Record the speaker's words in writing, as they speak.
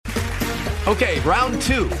Okay, round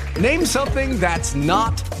two. Name something that's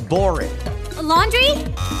not boring. A laundry?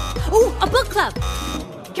 Ooh, a book club.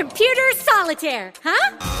 Computer solitaire,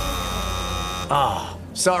 huh? Ah,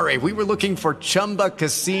 sorry, we were looking for Chumba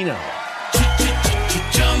Casino.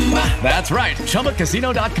 That's right,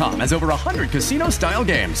 ChumbaCasino.com has over 100 casino-style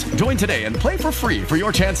games. Join today and play for free for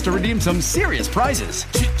your chance to redeem some serious prizes.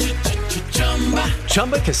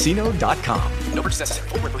 ChumbaCasino.com. No purchase necessary.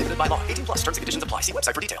 Void where prohibited by law. 18 plus. Terms and conditions apply. See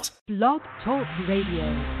website for details. Blog Talk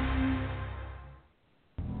Radio.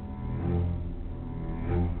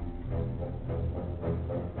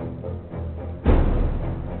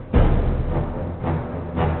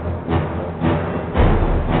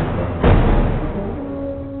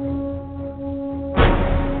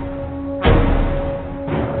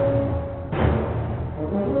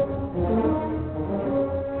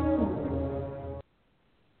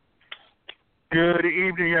 Good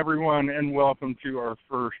evening, everyone, and welcome to our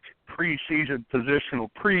first preseason positional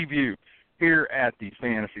preview here at the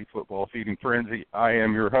Fantasy Football Feeding Frenzy. I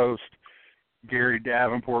am your host, Gary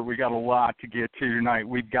Davenport. We got a lot to get to tonight.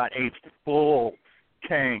 We've got a full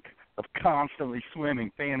tank of constantly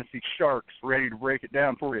swimming fantasy sharks ready to break it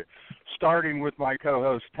down for you, starting with my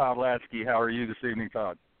co-host, Todd Lasky. How are you this evening,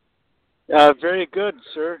 Todd? Very good,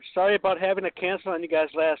 sir. Sorry about having to cancel on you guys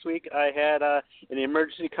last week. I had an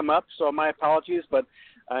emergency come up, so my apologies, but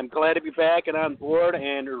I'm glad to be back and on board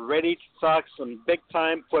and ready to talk some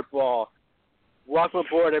big-time football. Welcome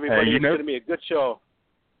aboard, everybody. Hey, it's going to be a good show.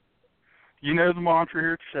 You know the mantra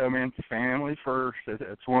here at the show, man. It's family first.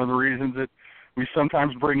 It's one of the reasons that we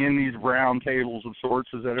sometimes bring in these round tables of sorts,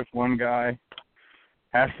 is that if one guy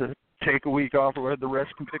has to take a week off, or the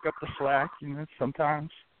rest can pick up the slack, sometimes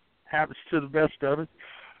happens to the best of it.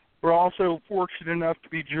 We're also fortunate enough to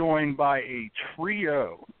be joined by a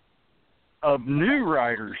trio of new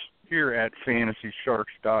writers here at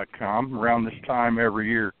FantasySharks.com. Around this time every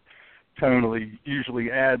year, Tony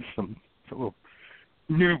usually adds some little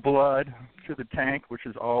new blood to the tank, which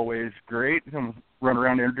is always great. I'm going to run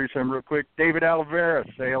around and introduce him real quick. David Oliveira,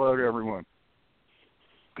 say hello to everyone.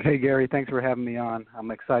 Hey, Gary, thanks for having me on.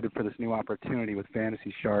 I'm excited for this new opportunity with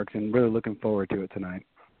Fantasy Sharks and really looking forward to it tonight.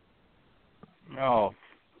 Oh,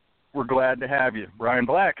 we're glad to have you. Brian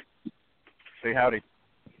Black, say howdy.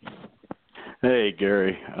 Hey,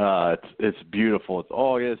 Gary. It's beautiful. It's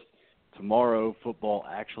August. Tomorrow, football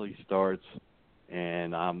actually starts,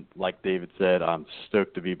 and like David said, I'm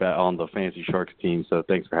stoked to be back on the Fantasy Sharks team, so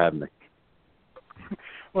thanks for having me.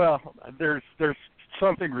 Well, there's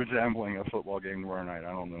something resembling a football game tomorrow night.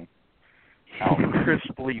 I don't know how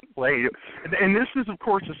crisply played. And this is, of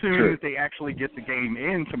course, assuming that they actually get the game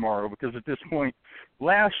in tomorrow, because at this point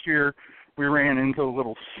last year we ran into a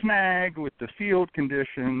little snag with the field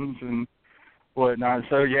conditions and whatnot.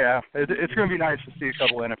 So, yeah, it's going to be nice to see a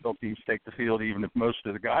couple NFL teams take the field, even if most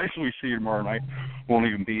of the guys we see tomorrow night won't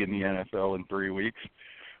even be in the NFL in 3 weeks.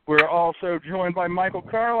 We're also joined by Michael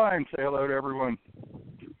Carline. Say hello to everyone.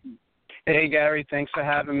 Hey, Gary, thanks for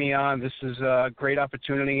having me on. This is a great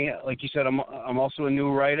opportunity. Like you said, I'm also a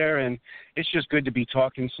new writer, and it's just good to be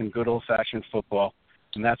talking some good old-fashioned football,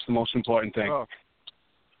 and that's the most important thing. Oh.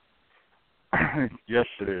 Yes,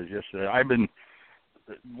 it is. Yes, it is. I've been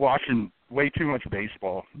watching way too much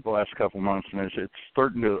baseball the last couple of months, and it's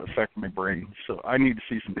starting to affect my brain. So I need to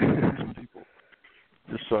see some people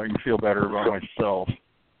just so I can feel better about myself.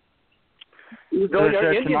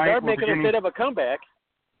 The Indians are making a bit of a comeback.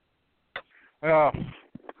 I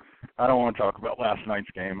don't want to talk about last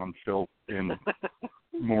night's game. I'm still in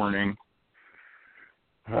mourning.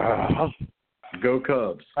 Go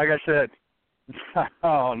Cubs. Like I said,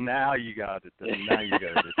 now you got to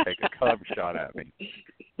just take a Cub shot at me.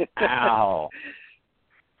 Ow.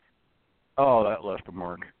 Oh, that left a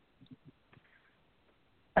mark.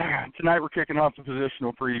 Tonight we're kicking off the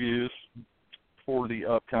positional previews for the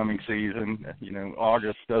upcoming season.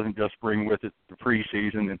 August doesn't just bring with it the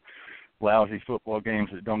preseason and lousy football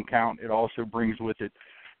games that don't count. It also brings with it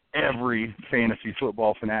every fantasy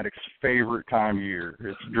football fanatic's favorite time of year.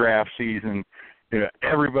 It's draft season.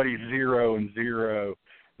 Everybody's 0-0.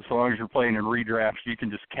 As long as you're playing in redrafts, you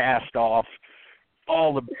can just cast off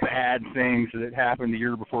all the bad things that happened the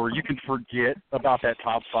year before. You can forget about that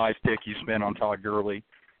top 5 pick you spent on Todd Gurley,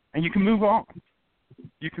 and you can move on.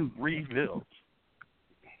 You can rebuild.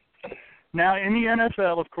 Now, in the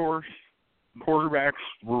NFL, of course, quarterbacks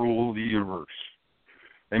rule the universe.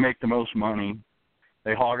 They make the most money.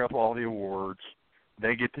 They hog up all the awards.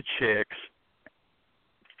 They get the chicks.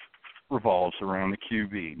 Revolves around the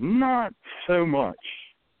QB. Not so much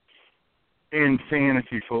in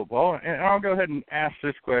fantasy football. And I'll go ahead and ask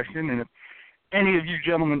this question, and if any of you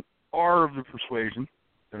gentlemen are of the persuasion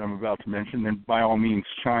that I'm about to mention, then by all means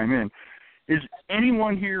chime in. Is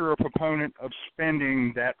anyone here a proponent of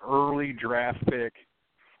spending that early draft pick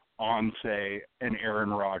on, say, an Aaron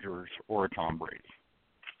Rodgers or a Tom Brady?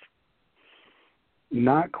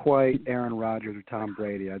 Not quite Aaron Rodgers or Tom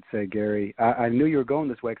Brady, I'd say, Gary. I knew you were going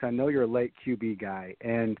this way because I know you're a late QB guy,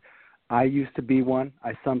 and I used to be one.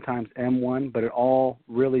 I sometimes am one, but it all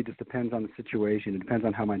really just depends on the situation. It depends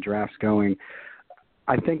on how my draft's going.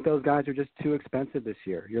 I think those guys are just too expensive this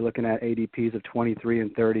year. You're looking at ADPs of 23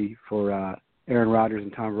 and 30 for Aaron Rodgers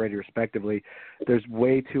and Tom Brady, respectively. There's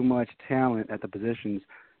way too much talent at the positions,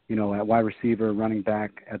 at wide receiver, running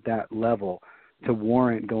back, at that level to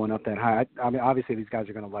warrant going up that high. I mean, obviously these guys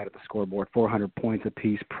are going to light up the scoreboard, 400 points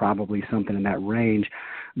apiece, probably something in that range,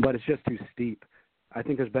 but it's just too steep. I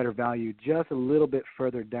think there's better value just a little bit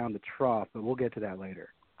further down the trough, but we'll get to that later.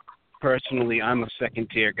 Personally, I'm a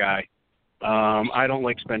second-tier guy. I don't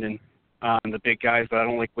like spending on the big guys, but I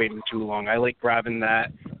don't like waiting too long. I like grabbing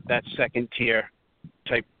that second-tier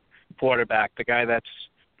type quarterback, the guy that's,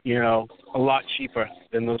 a lot cheaper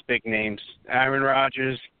than those big names. Aaron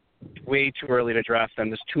Rodgers, way too early to draft them.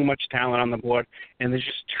 There's too much talent on the board, and there's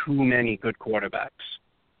just too many good quarterbacks.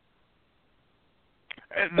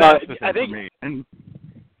 That's the thing for me. And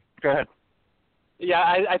go ahead. Yeah,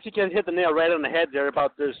 I think you hit the nail right on the head there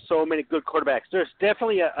about there's so many good quarterbacks. There's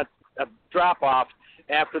definitely a drop-off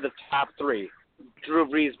after the top three, Drew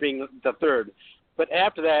Brees being the third. But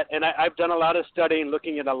after that, and I've done a lot of studying,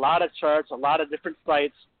 looking at a lot of charts, a lot of different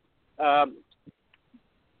sites.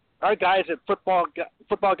 Our guys at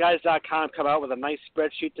footballguys.com come out with a nice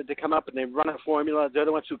spreadsheet that they come up and they run a formula. They're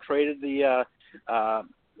the ones who created the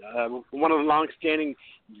one of the long-standing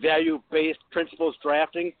value-based principles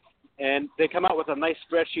drafting, and they come out with a nice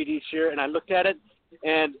spreadsheet each year, and I looked at it,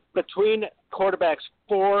 and between quarterbacks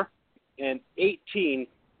 4 and 18,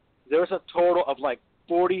 there's a total of like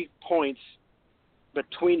 40 points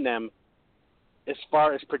between them as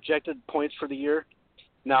far as projected points for the year.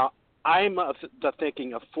 Now, I'm the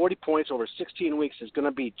thinking of 40 points over 16 weeks is going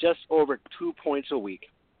to be just over 2 points a week.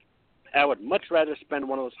 I would much rather spend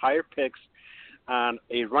one of those higher picks on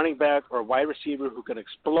a running back or wide receiver who can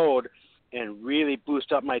explode and really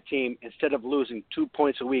boost up my team instead of losing 2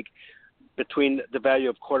 points a week between the value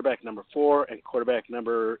of quarterback number 4 and quarterback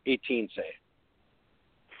number 18, say.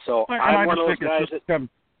 So I'm one of those guys that... I'm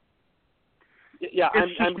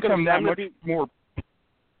going to be more...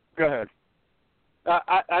 Go ahead.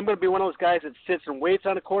 I'm going to be one of those guys that sits and waits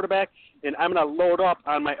on a quarterback, and I'm going to load up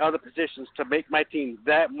on my other positions to make my team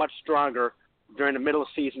that much stronger during the middle of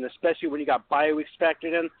the season, especially when you got bye weeks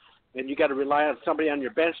factored in and you got to rely on somebody on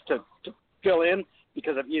your bench to fill in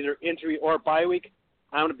because of either injury or bye week.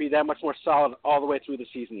 I'm going to be that much more solid all the way through the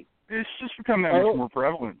season. It's just become that much more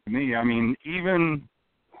prevalent to me. I mean, even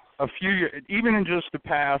in just the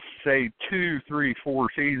past, say, 2, 3, 4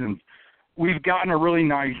 seasons, we've gotten a really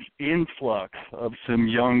nice influx of some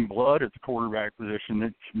young blood at the quarterback position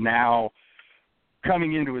that's now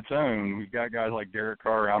coming into its own. We've got guys like Derek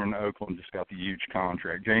Carr out in Oakland, just got the huge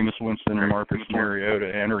contract. Jameis Winston and Marcus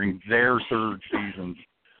Mariota entering their third seasons.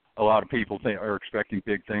 A lot of people are expecting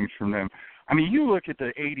big things from them. I mean, you look at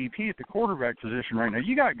the ADP at the quarterback position right now,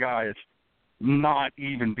 you got guys not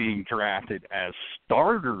even being drafted as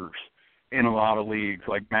starters in a lot of leagues,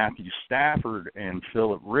 like Matthew Stafford and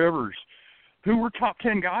Phillip Rivers, who were top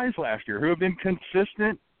 10 guys last year, who have been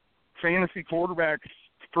consistent fantasy quarterbacks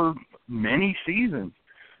for many seasons.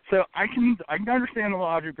 So I can understand the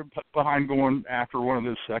logic behind going after one of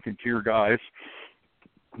those second-tier guys.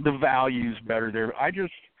 The value's better there. I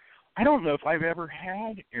don't know if I've ever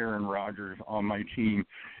had Aaron Rodgers on my team,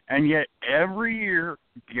 and yet every year,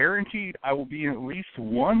 guaranteed, I will be in at least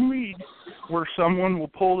one league where someone will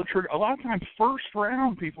pull the trigger. A lot of times, first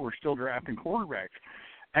round, people are still drafting quarterbacks,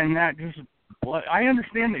 and that just – I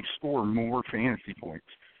understand they score more fantasy points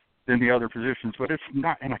than the other positions, but it's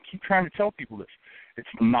not – and I keep trying to tell people this. It's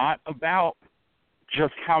not about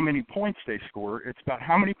just how many points they score. It's about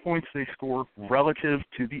how many points they score relative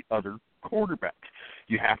to the other quarterbacks.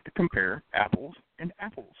 You have to compare apples and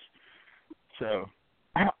apples. So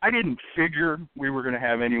I didn't figure we were going to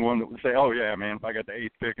have anyone that would say, oh, yeah, man, if I got the 8th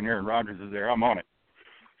pick and Aaron Rodgers is there, I'm on it.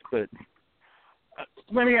 But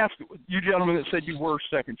let me ask you gentlemen that said you were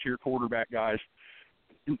second-tier quarterback guys,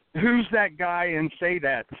 who's that guy in, say,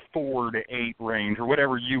 that 4 to 8 range or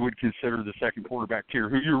whatever you would consider the second quarterback tier,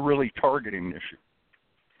 who you're really targeting this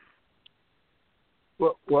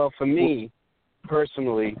year? Well, for me,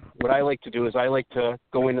 personally, what I like to do is I like to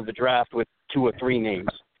go into the draft with 2 or 3 names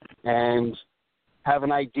and have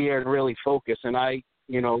an idea and really focus. And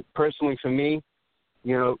personally for me,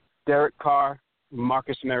 Derek Carr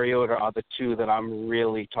Marcus Mariota are the two that I'm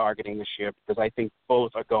really targeting this year because I think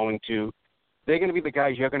both are they're going to be the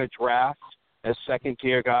guys you're going to draft as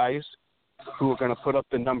second-tier guys who are going to put up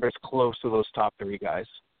the numbers close to those top three guys.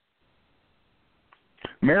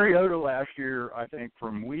 Mariota last year, I think,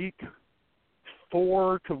 from week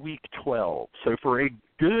 4 to week 12. So for a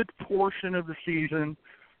good portion of the season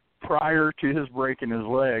prior to his breaking his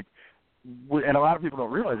leg, and a lot of people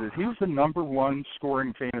don't realize this, he was the number one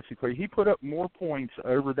scoring fantasy player. He put up more points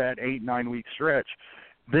over that 8-9 week stretch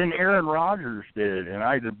than Aaron Rodgers did. And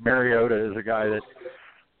Mariota is a guy that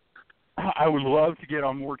I would love to get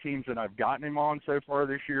on more teams than I've gotten him on so far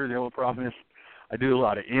this year. The only problem is I do a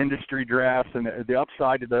lot of industry drafts, and the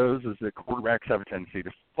upside to those is that quarterbacks have a tendency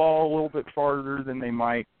to fall a little bit farther than they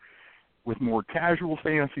might with more casual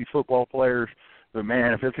fantasy football players. But,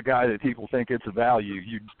 man, if it's a guy that people think it's a value,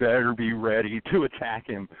 you'd better be ready to attack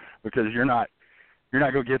him because you're not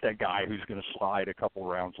going to get that guy who's going to slide a couple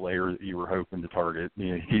rounds later that you were hoping to target.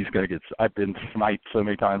 You know, he's going to get – I've been sniped so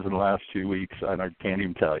many times in the last 2 weeks, and I can't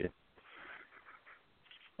even tell you.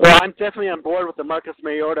 Well, I'm definitely on board with the Marcus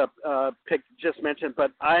Mariota pick just mentioned,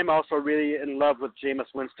 but I'm also really in love with Jameis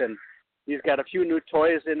Winston. He's got a few new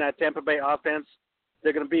toys in that Tampa Bay offense.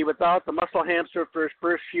 They're going to be without the muscle hamster for his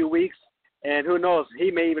first few weeks, and who knows, he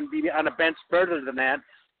may even be on a bench further than that,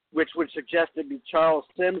 which would suggest it'd be Charles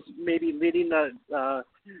Sims maybe leading the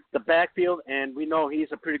backfield, and we know he's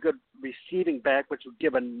a pretty good receiving back, which would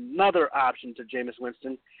give another option to Jameis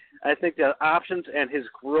Winston. I think the options and his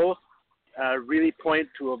growth really point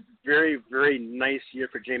to a very, very nice year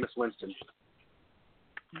for Jameis Winston.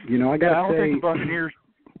 You know, I don't think the Buccaneers.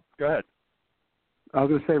 Go ahead. I was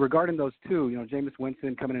going to say regarding those two, you know, Jameis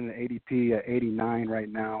Winston coming in at ADP at 89 right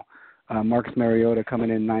now, Marcus Mariota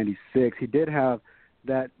coming in 96. He did have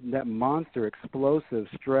that monster explosive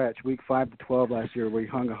stretch week 5 to 12 last year where he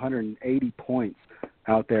hung 180 points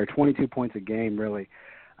out there, 22 points a game really.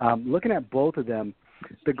 Looking at both of them,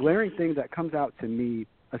 the glaring thing that comes out to me,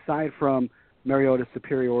 aside from Mariota's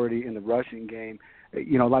superiority in the rushing game,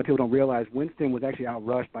 you know, a lot of people don't realize Winston was actually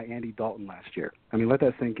outrushed by Andy Dalton last year. I mean, let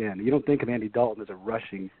that sink in. You don't think of Andy Dalton as a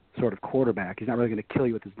rushing sort of quarterback. He's not really going to kill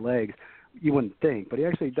you with his legs. You wouldn't think, but he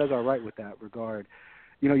actually does all right with that regard.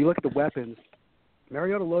 You know, you look at the weapons,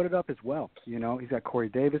 Mariota loaded up as well. You know, he's got Corey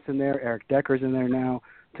Davis in there, Eric Decker's in there now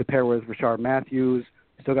to pair with Rashard Matthews.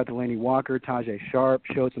 Still got Delaney Walker, Tajay Sharp,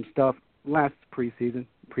 showed some stuff last preseason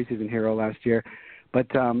hero last year. But,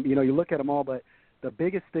 you know, you look at them all, but the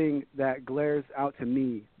biggest thing that glares out to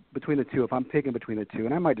me between the two, if I'm picking between the two,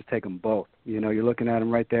 and I might just take them both, you know, you're looking at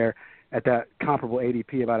them right there at that comparable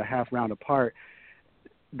ADP about a half round apart,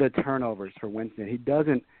 the turnovers for Winston. He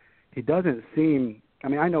doesn't seem, I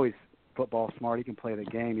mean, I know he's football smart. He can play the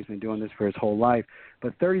game. He's been doing this for his whole life.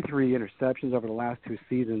 But 33 interceptions over the last 2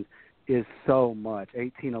 seasons is so much,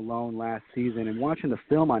 18 alone last season. And watching the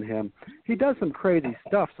film on him, he does some crazy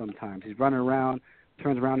stuff sometimes. He's running around,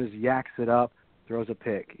 turns around, just yaks it up, throws a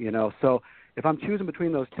pick, you know. So if I'm choosing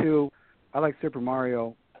between those two, I like Super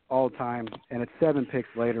Mario all the time, and it's 7 picks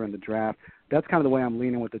later in the draft. That's kind of the way I'm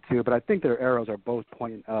leaning with the two, but I think their arrows are both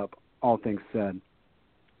pointing up, all things said.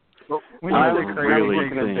 Well, when you say crazy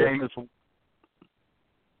things,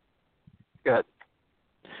 go ahead.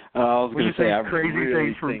 I was when you say say crazy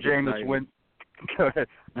really things from Jameis Winston, go ahead.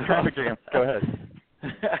 Go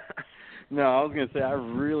ahead. No, I was going to say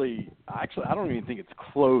I don't even think it's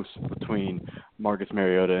close between Marcus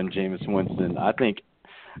Mariota and Jameis Winston. I think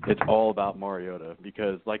it's all about Mariota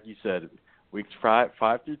because, like you said, weeks 5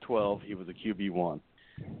 through 12, he was a QB1.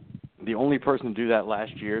 The only person to do that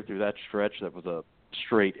last year through that stretch that was a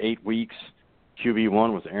straight 8 weeks,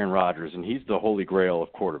 QB1 was Aaron Rodgers, and he's the holy grail of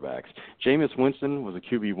quarterbacks. Jameis Winston was a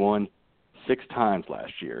QB1 6 times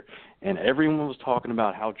last year, and everyone was talking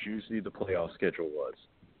about how juicy the playoff schedule was.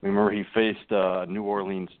 Remember, he faced New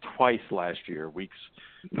Orleans twice last year, weeks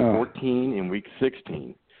 14 and week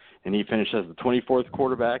 16, and he finished as the 24th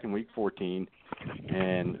quarterback in week 14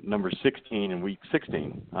 and number 16 in week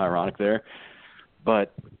 16. Ironic there.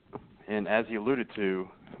 But, and as he alluded to,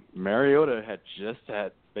 Mariota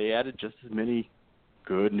they added just as many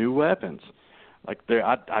good new weapons. Like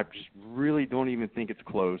I just really don't even think it's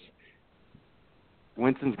close.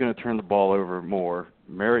 Winston's going to turn the ball over more.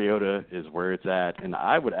 Mariota is where it's at, and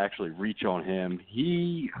I would actually reach on him.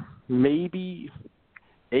 He maybe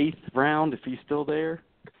 8th round if he's still there.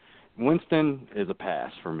 Winston is a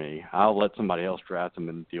pass for me. I'll let somebody else draft him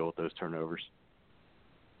and deal with those turnovers.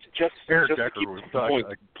 Eric Decker was such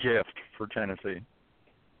a gift for Tennessee.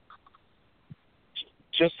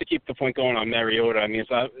 Just to keep the point going on Mariota, I mean,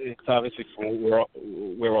 it's obviously from what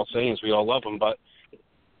we're all saying is we all love him, but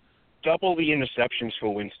double the interceptions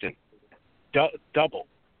for Winston. double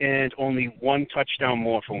and only one touchdown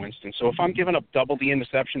more for Winston. So if I'm giving up double the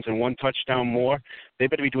interceptions and one touchdown more, they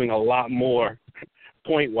better be doing a lot more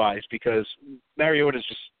point-wise, because Mariota's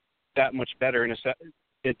just that much better in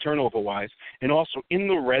turnover-wise. And also in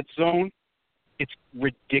the red zone, it's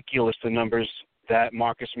ridiculous the numbers that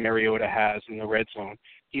Marcus Mariota has in the red zone.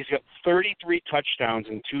 He's got 33 touchdowns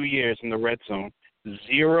in 2 years in the red zone,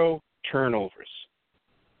 0 turnovers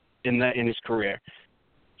in his career.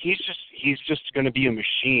 He's just going to be a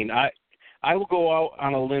machine. I will go out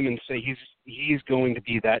on a limb and say he's going to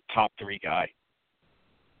be that top 3 guy.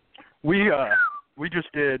 We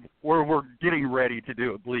just did. We're getting ready to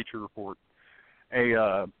do a Bleacher Report.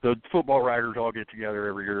 The football writers all get together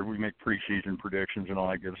every year. We make preseason predictions and all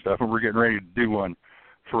that good stuff, and we're getting ready to do one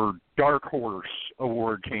for Dark Horse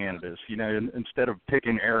Award candidates. You know, instead of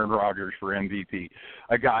picking Aaron Rodgers for MVP,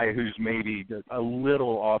 a guy who's maybe a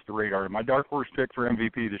little off the radar. My Dark Horse pick for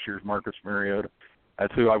MVP this year is Marcus Mariota.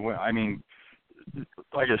 That's who I went. I mean,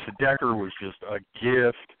 like I said, Decker was just a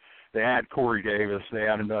gift. They had Corey Davis. They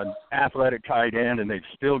had an athletic tight end, and they've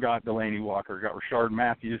still got Delaney Walker. Got Rashard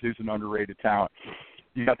Matthews, who's an underrated talent.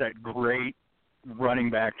 You got that great running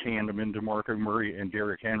back tandem in DeMarco Murray and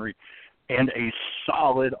Derrick Henry, and a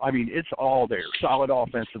solid, I mean, it's all there, solid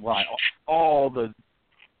offensive line.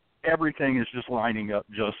 Everything is just lining up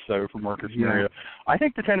just so for Marcus Mariota. I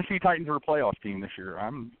think the Tennessee Titans are a playoff team this year.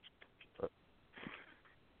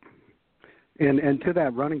 And to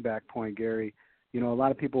that running back point, Gary, you know, a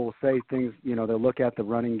lot of people will say things, you know, they'll look at the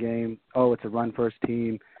running game, oh, it's a run-first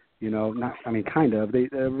team, you know, kind of.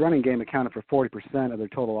 The running game accounted for 40% of their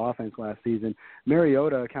total offense last season.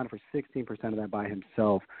 Mariota accounted for 16% of that by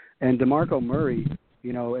himself. And DeMarco Murray,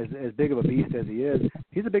 you know, as big of a beast as he is,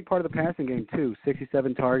 he's a big part of the passing game too.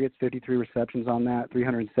 67 targets, 53 receptions on that,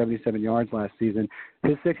 377 yards last season.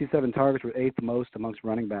 His 67 targets were 8th most amongst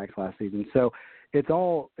running backs last season. So it's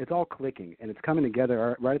all clicking, and it's coming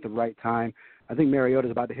together right at the right time. I think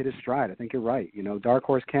Mariota's about to hit his stride. I think you're right. You know, dark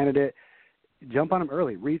horse candidate, jump on him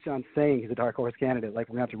early. Reach on saying he's a dark horse candidate, like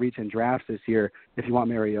we're going to have to reach in drafts this year if you want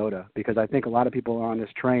Mariota, because I think a lot of people are on this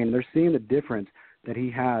train, and they're seeing the difference that he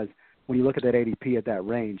has when you look at that ADP at that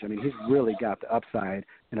range. I mean, he's really got the upside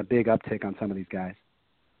and a big uptick on some of these guys.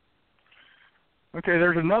 Okay,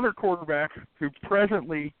 there's another quarterback who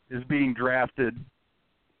presently is being drafted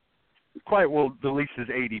quite well, at least his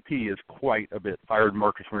ADP is quite a bit higher than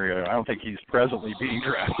Marcus Mariota. I don't think he's presently being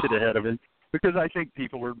drafted ahead of him because I think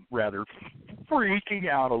people are rather freaking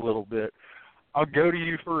out a little bit. I'll go to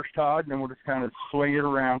you first, Todd, and then we'll just kind of swing it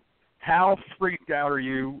around. How freaked out are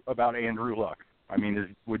you about Andrew Luck? I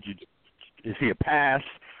mean, is he a pass?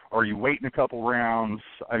 Are you waiting a couple rounds?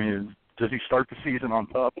 I mean, does he start the season on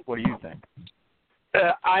top? What do you think?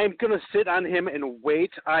 I'm going to sit on him and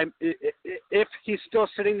wait. If he's still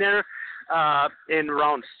sitting there in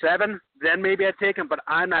round 7, then maybe I'd take him, but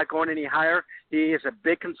I'm not going any higher. He is a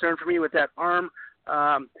big concern for me with that arm.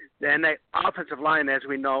 And that offensive line, as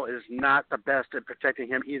we know, is not the best at protecting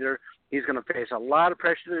him either. He's going to face a lot of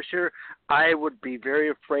pressure this year. I would be very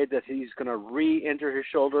afraid that he's going to re-injure his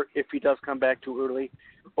shoulder if he does come back too early,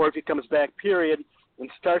 or if he comes back, period, and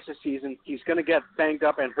starts the season, he's going to get banged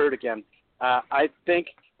up and hurt again. I think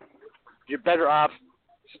you're better off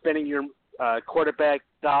spending your quarterback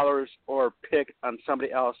dollars or pick on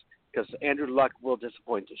somebody else because Andrew Luck will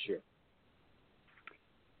disappoint this year.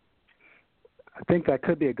 I think that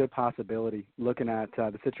could be a good possibility looking at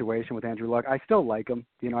the situation with Andrew Luck. I still like him.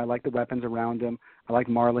 You know, I like the weapons around him. I like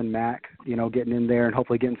Marlon Mack, you know, getting in there and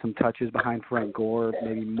hopefully getting some touches behind Frank Gore,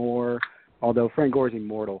 maybe more. Although Frank Gore is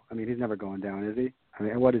immortal. I mean, he's never going down, is he? I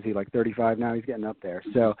mean, what is he, like 35 now? He's getting up there.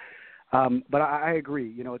 So, but I agree.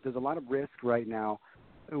 You know, there's a lot of risk right now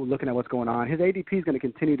looking at what's going on. His ADP is going to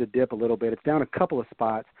continue to dip a little bit. It's down a couple of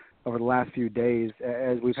spots over the last few days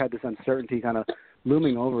as we've had this uncertainty kind of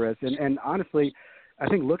looming over us. And honestly, I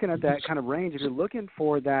think looking at that kind of range, if you're looking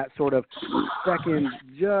for that sort of second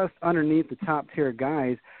just underneath the top tier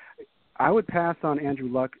guys, I would pass on Andrew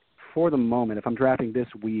Luck for the moment. If I'm drafting this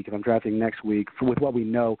week, if I'm drafting next week, with what we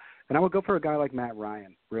know, then I would go for a guy like Matt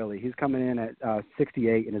Ryan, really. He's coming in at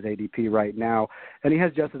 68 in his ADP right now, and he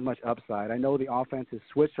has just as much upside. I know the offense has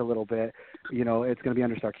switched a little bit. You know, it's going to be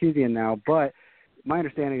under Sarkisian now, but my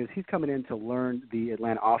understanding is he's coming in to learn the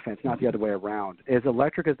Atlanta offense, not the other way around. As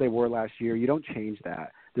electric as they were last year, you don't change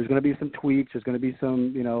that. There's going to be some tweaks. There's going to be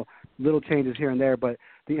some, you know, little changes here and there, but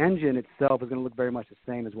the engine itself is going to look very much the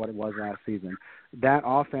same as what it was last season. That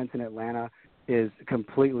offense in Atlanta is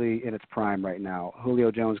completely in its prime right now.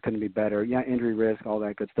 Julio Jones couldn't be better. Yeah, injury risk, all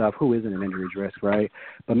that good stuff. Who isn't an injury risk, right?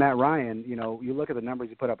 But Matt Ryan, you know, you look at the numbers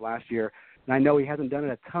he put up last year, And I know he hasn't done it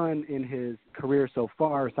a ton in his career so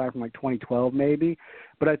far, aside from like 2012 maybe.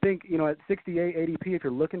 But I think, at 68 ADP, if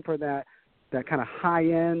you're looking for that kind of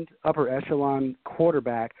high-end, upper echelon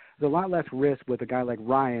quarterback, there's a lot less risk with a guy like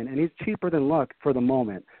Ryan, and he's cheaper than Luck for the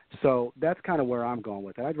moment. So that's kind of where I'm going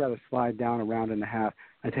with it. I'd rather slide down a round and a half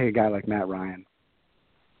and take a guy like Matt Ryan.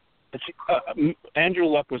 Andrew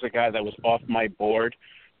Luck was a guy that was off my board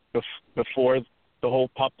before the whole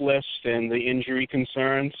PUP list and the injury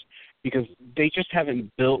concerns, because they just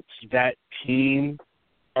haven't built that team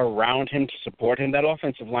around him to support him. That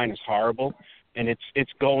offensive line is horrible, and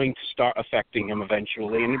it's going to start affecting him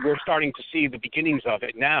eventually. And we're starting to see the beginnings of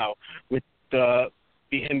it now with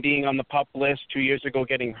him being on the PUP list 2 years ago,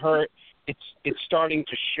 getting hurt. It's starting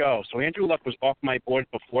to show. So Andrew Luck was off my board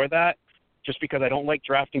before that, just because I don't like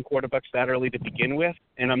drafting quarterbacks that early to begin with,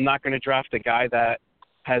 and I'm not going to draft a guy that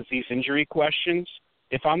has these injury questions.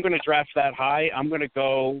 If I'm going to draft that high, I'm going to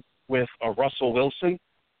go with a Russell Wilson,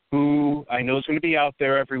 who I know is going to be out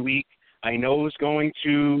there every week. I know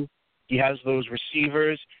he has those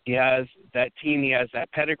receivers. He has that team. He has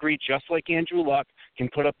that pedigree, just like Andrew Luck, can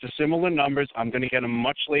put up the similar numbers. I'm going to get him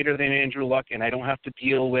much later than Andrew Luck, and I don't have to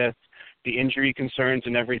deal with the injury concerns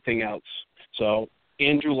and everything else. So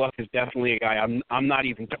Andrew Luck is definitely a guy. I'm not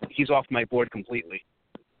even – he's off my board completely.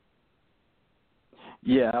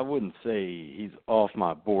 Yeah, I wouldn't say he's off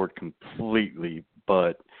my board completely,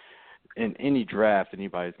 but in any draft,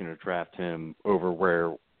 anybody's going to draft him over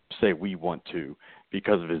where, say, we want to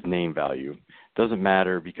because of his name value. Doesn't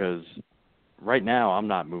matter, because right now I'm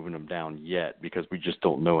not moving him down yet because we just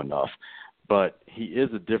don't know enough. But he is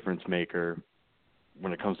a difference maker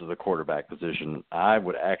when it comes to the quarterback position. I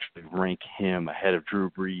would actually rank him ahead of Drew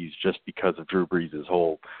Brees just because of Drew Brees'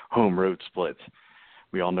 whole home road splits.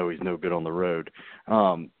 We all know he's no good on the road.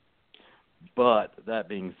 But that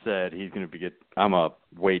being said, he's going to I'm a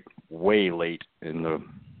way late in the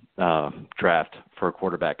draft for a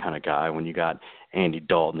quarterback kind of guy when you got Andy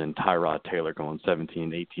Dalton and Tyrod Taylor going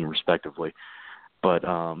 17, 18 respectively. But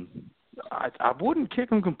I wouldn't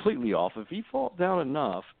kick him completely off. If he falls down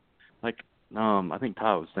enough, like I think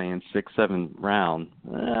Ty was saying 6, 7 round,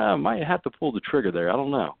 I might have to pull the trigger there. I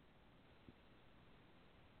don't know.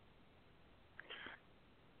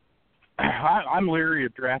 I'm leery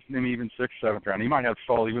of drafting him even 6th, 7th round. He might have to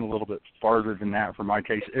fall even a little bit farther than that for my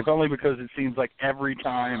taste, if only because it seems like every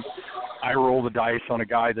time I roll the dice on a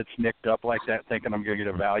guy that's nicked up like that, thinking I'm going to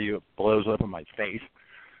get a value, it blows up in my face.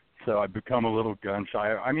 So I've become a little gun-shy.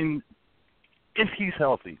 I mean, if he's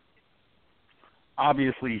healthy,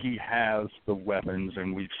 obviously he has the weapons,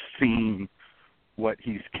 and we've seen what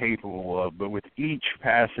he's capable of. But with each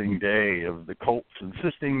passing day of the Colts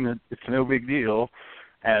insisting that it's no big deal,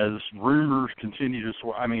 as rumors continue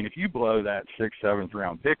to I mean, if you blow that 6th, 7th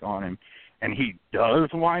round pick on him, and he does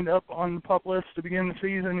wind up on the PUP list to begin the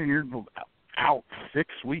season, and you're out 6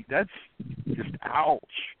 weeks, that's just ouch.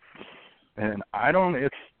 And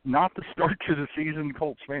it's not the start to the season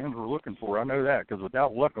Colts fans were looking for. I know that, because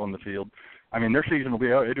without Luck on the field, I mean, their season will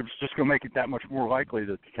be out. It's just going to make it that much more likely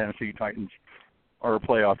that the Tennessee Titans are a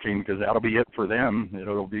playoff team, because that'll be it for them.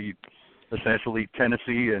 It'll be essentially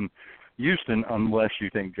Tennessee and Houston, unless you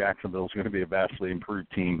think Jacksonville's going to be a vastly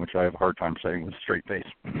improved team, which I have a hard time saying with a straight face.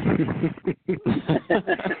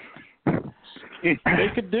 They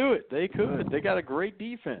could do it. They could. They got a great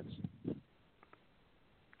defense.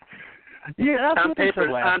 Yeah, that's on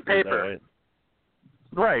paper.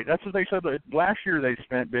 Right, that's what they said. Last year they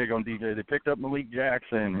spent big on DJ. They picked up Malik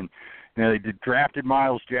Jackson, and they drafted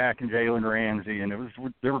Miles Jack and Jalen Ramsey, and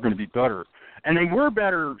they were going to be better. And they were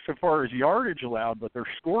better so far as yardage allowed, but their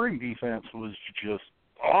scoring defense was just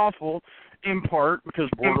awful, in part because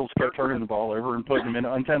Bortles kept turning the ball over and putting them in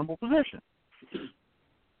an untenable position.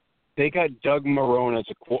 They got Doug Marrone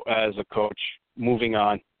as a coach. Moving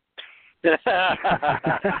on. Mic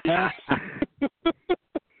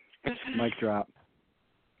drop.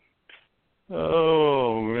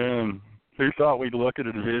 Oh, man. Who thought we'd look at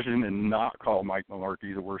a division and not call Mike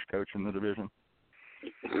Mularkey the worst coach in the division?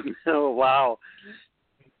 Oh, wow.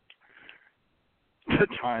 The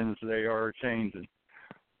times they are changing.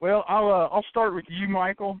 Well, I'll start with you,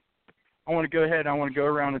 Michael. I want to go ahead. I want to go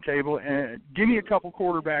around the table and give me a couple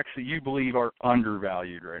quarterbacks that you believe are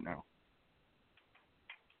undervalued right now.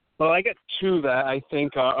 Well, I got two that I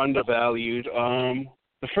think are undervalued.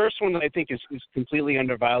 The first one that I think is completely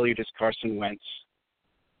undervalued is Carson Wentz.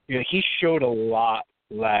 You know, he showed a lot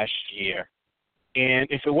last year. And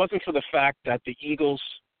if it wasn't for the fact that the Eagles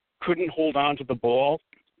couldn't hold on to the ball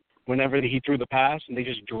whenever he threw the pass and they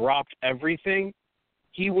just dropped everything,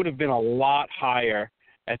 he would have been a lot higher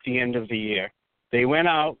at the end of the year. They went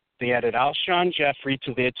out, they added Alshon Jeffrey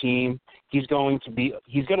to their team. he's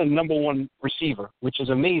got a number one receiver, which is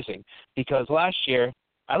amazing because last year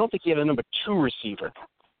I don't think he had a number two receiver.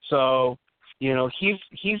 So,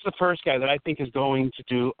 he's the first guy that I think is going to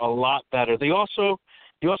do a lot better. They also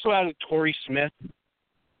added Torrey Smith,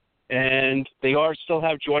 and they still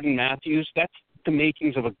have Jordan Matthews. That's the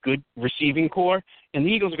makings of a good receiving core, and the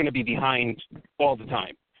Eagles are going to be behind all the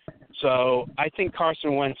time. So I think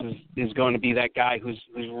Carson Wentz is going to be that guy who's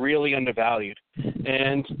really undervalued.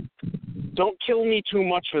 And don't kill me too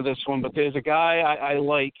much for this one, but there's a guy I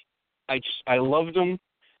like. I loved him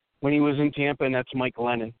when he was in Tampa, and that's Mike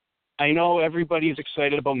Glennon. I know everybody's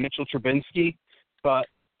excited about Mitchell Trubisky, but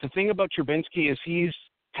the thing about Trubisky is he's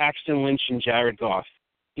Paxton Lynch and Jared Goff.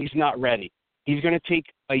 He's not ready. He's going to take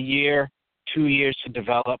a year, 2 years to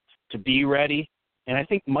develop, to be ready. And I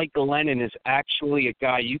think Mike Glennon is actually a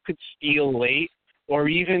guy you could steal late or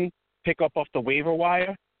even pick up off the waiver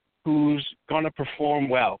wire who's going to perform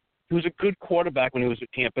well. He was a good quarterback when he was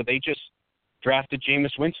at Tampa. They just drafted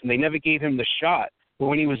Jameis Winston. They never gave him the shot. But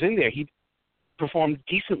when he was in there, he performed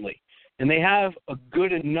decently. And they have a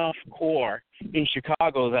good enough core in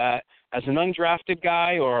Chicago that as an undrafted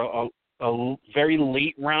guy or a very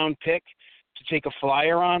late round pick to take a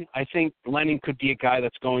flyer on, I think Glennon could be a guy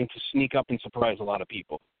that's going to sneak up and surprise a lot of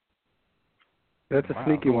people. That's a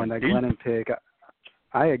sneaky one, that Glennon pick.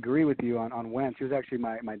 I agree with you on Wentz. He was actually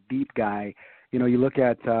my deep guy. You look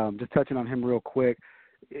at, just touching on him real quick,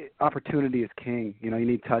 opportunity is king. You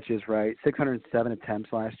need touches, right? 607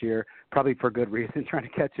 attempts last year, probably for good reason, trying to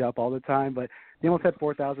catch up all the time. But he almost had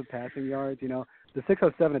 4,000 passing yards. The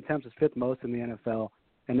 607 attempts is fifth most in the NFL.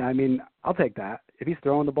 And, I'll take that. If he's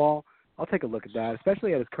throwing the ball, I'll take a look at that,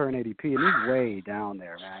 especially at his current ADP. And he's way down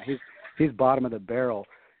there, man. He's bottom of the barrel.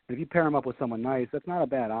 And if you pair him up with someone nice, that's not a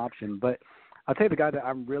bad option. But I'll tell you the guy that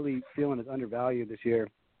I'm really feeling is undervalued this year.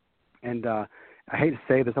 And I hate to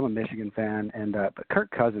say this, I'm a Michigan fan, but Kirk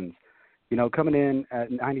Cousins, coming in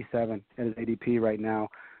at 97 at his ADP right now,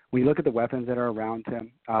 when you look at the weapons that are around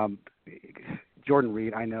him, Jordan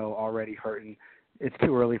Reed, I know, already hurting. It's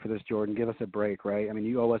too early for this, Jordan. Give us a break, right?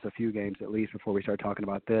 You owe us a few games at least before we start talking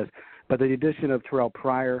about this. But the addition of Terrell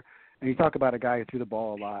Pryor, and you talk about a guy who threw the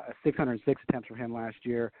ball a lot, 606 attempts for him last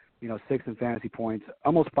year, 6 in fantasy points,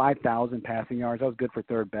 almost 5,000 passing yards. That was good for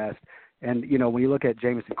third best. And, when you look at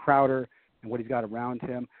Jamison Crowder and what he's got around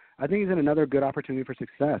him, I think he's in another good opportunity for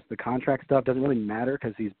success. The contract stuff doesn't really matter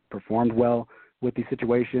because he's performed well with the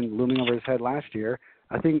situation looming over his head last year.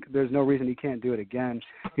 I think there's no reason he can't do it again.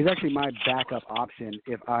 He's actually my backup option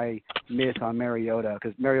if I miss on Mariota,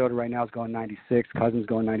 because Mariota right now is going 96, Cousins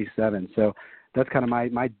going 97. So that's kind of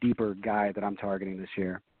my deeper guy that I'm targeting this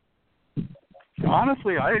year.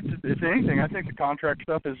 Honestly, if anything, I think the contract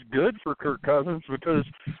stuff is good for Kirk Cousins because,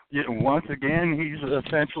 once again, he's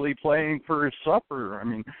essentially playing for his supper.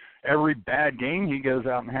 Every bad game he goes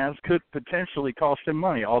out and has could potentially cost him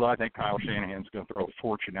money, although I think Kyle Shanahan's going to throw a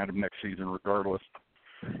fortune at him next season regardless.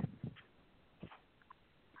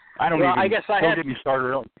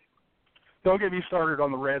 Don't get me started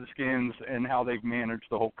on the Redskins and how they've managed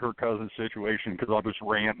the whole Kirk Cousins situation because I'll just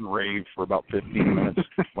rant and rave for about 15 minutes.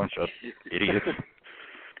 Bunch of idiots.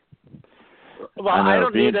 Well, I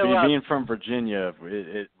don't being from Virginia,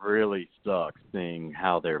 it really sucks seeing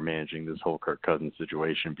how they're managing this whole Kirk Cousins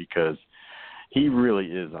situation because he really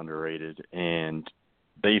is underrated, and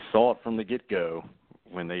they saw it from the get-go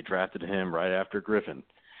when they drafted him right after Griffin.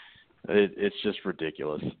 It's just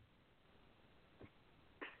ridiculous.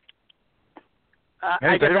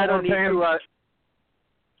 I guess I don't need to.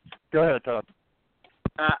 Go ahead, Todd.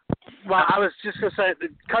 I was just going to say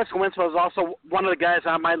Carson Wentz was also one of the guys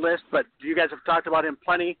on my list, but you guys have talked about him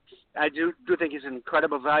plenty. I do think he's an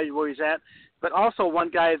incredible value where he's at. But also one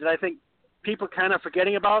guy that I think people kind of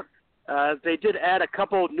forgetting about, they did add a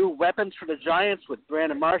couple new weapons for the Giants with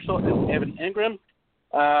Brandon Marshall and Evan Ingram.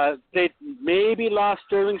 They maybe lost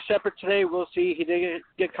Sterling Shepard today. We'll see. He did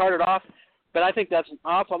get carted off. But I think that's an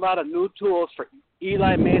awful lot of new tools for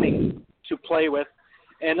Eli Manning to play with.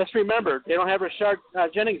 And let's remember, they don't have Rashard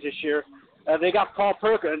Jennings this year. They got Paul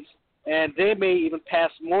Perkins, and they may even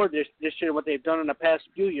pass more this year than what they've done in the past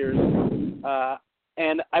few years.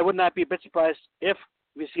 And I would not be a bit surprised if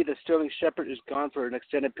we see that Sterling Shepard is gone for an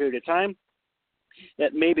extended period of time,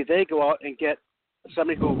 that maybe they go out and get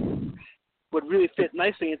somebody who would really fit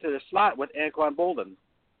nicely into the slot with Anquan Bolden.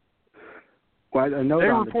 Well, I know they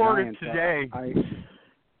reported today.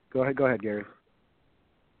 Go ahead, Gary.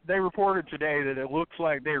 They reported today that it looks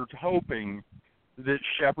like they're hoping that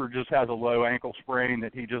Shepard just has a low ankle sprain,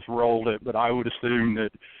 that he just rolled it, but I would assume that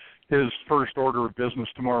his first order of business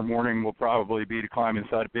tomorrow morning will probably be to climb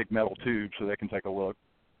inside a big metal tube so they can take a look.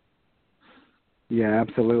 Yeah,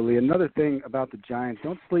 absolutely. Another thing about the Giants,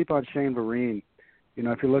 don't sleep on Shane Vereen. You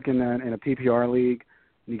know, if you're looking in a PPR league,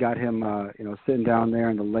 you got him, sitting down there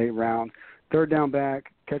in the late round, third down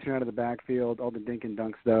back, catching out of the backfield, all the dink and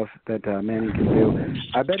dunk stuff that Manning can do.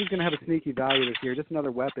 I bet he's going to have a sneaky value this year, just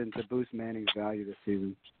another weapon to boost Manning's value this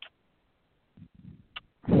season.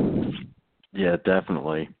 Yeah,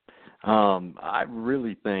 definitely. I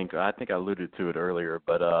really think I alluded to it earlier,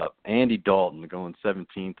 but Andy Dalton going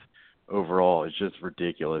 17th overall is just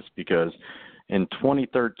ridiculous because in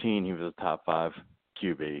 2013 he was a top 5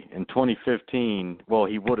 QB. In 2015, well,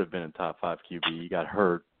 he would have been a top 5 QB. He got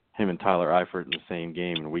hurt, him and Tyler Eifert in the same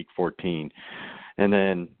game in Week 14. And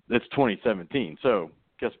then it's 2017. So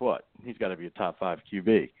guess what? He's got to be a top 5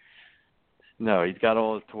 QB. No, he's got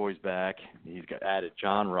all his toys back. He's got added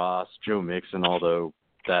John Ross, Joe Mixon, although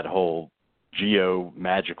that whole Geo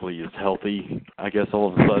magically is healthy, I guess,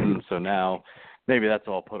 all of a sudden. So now maybe that's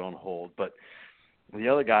all put on hold. But the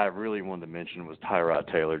other guy I really wanted to mention was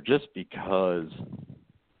Tyrod Taylor, just because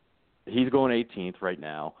he's going 18th right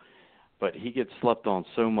now, but he gets slept on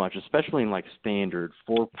so much, especially in like standard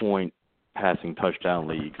 4-point passing touchdown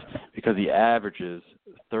leagues, because he averages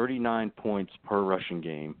 39 points per rushing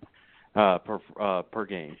game. Per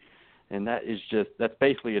game, and that's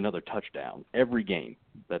basically another touchdown every game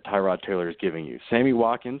that Tyrod Taylor is giving you. Sammy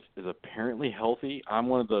Watkins is apparently healthy. I'm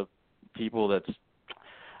one of the people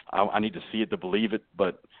I need to see it to believe it,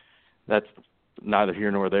 but that's neither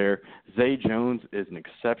here nor there. Zay Jones is an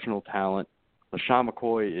exceptional talent. LaShawn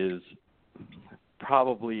McCoy is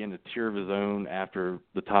probably in a tier of his own after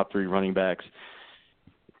the top 3 running backs.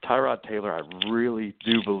 Tyrod Taylor, I really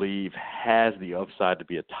do believe, has the upside to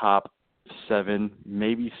be a top 7,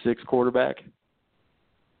 maybe 6 quarterback.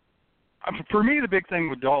 For me, the big thing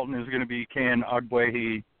with Dalton is going to be, can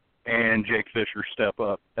Ogbuehi and Jake Fisher step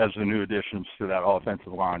up as the new additions to that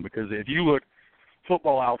offensive line? Because if you look,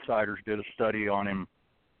 Football Outsiders did a study on him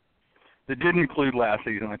that didn't include last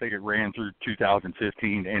season. I think it ran through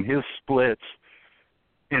 2015, and his splits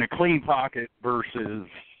in a clean pocket versus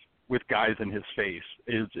with guys in his face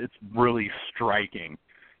it's really striking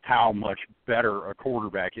how much better a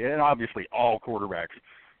quarterback is. And obviously all quarterbacks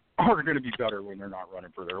are going to be better when they're not running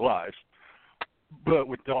for their lives. But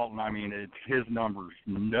with Dalton, I mean, his numbers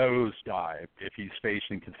nosedive if he's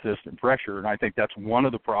facing consistent pressure. And I think that's one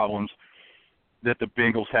of the problems that the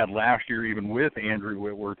Bengals had last year, even with Andrew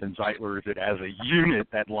Whitworth and Zeitler, is that as a unit,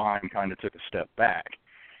 that line kind of took a step back.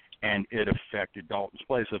 And it affected Dalton's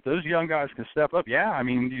play. So if those young guys can step up, yeah, I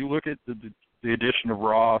mean, you look at the addition of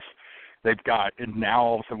Ross, they've got, and now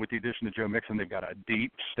all of a sudden with the addition of Joe Mixon, they've got a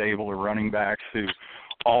deep stable of running backs who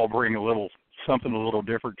all bring something a little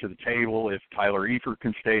different to the table. If Tyler Eifert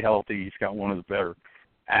can stay healthy, he's got one of the better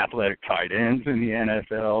athletic tight ends in the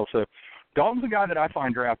NFL. So Dalton's a guy that I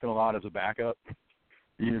find drafting a lot as a backup.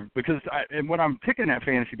 Because when I'm picking that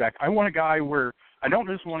fantasy back, I want a guy where I don't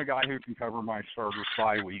just want a guy who can cover my starters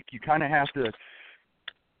bye week. You kind of have to –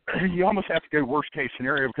 you almost have to go worst case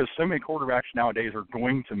scenario because so many quarterbacks nowadays are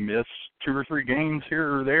going to miss 2 or 3 games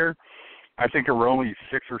here or there. I think there were only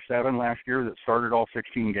 6 or 7 last year that started all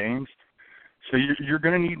 16 games. So you're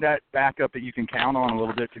going to need that backup that you can count on a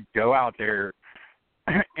little bit to go out there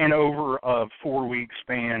and over a 4-week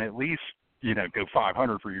span at least, go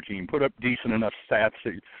 500 for your team. Put up decent enough stats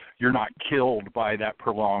that you're not killed by that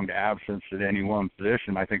prolonged absence at any one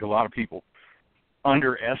position. I think a lot of people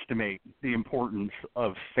underestimate the importance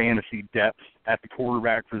of fantasy depth at the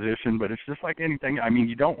quarterback position, but it's just like anything. I mean,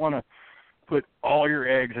 you don't want to put all your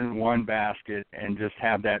eggs in one basket and just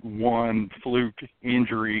have that one fluke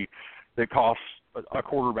injury that costs a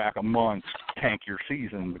quarterback a month tank your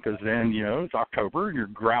season, because then, it's October and you're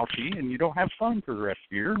grouchy and you don't have fun for the rest of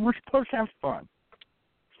the year. We're supposed to have fun.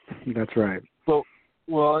 That's right.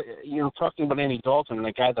 Well, talking about Andy Dalton, and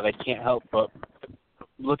a guy that I can't help but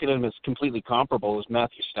look at him as completely comparable is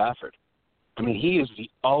Matthew Stafford. I mean, he is the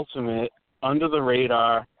ultimate under the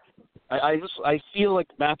radar. I feel like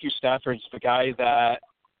Matthew Stafford's the guy that,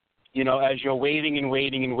 as you're waiting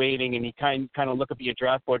and you kind of look up at your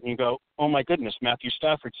draft board and you go, oh my goodness, Matthew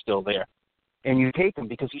Stafford's still there. And you take him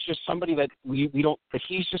because he's just somebody that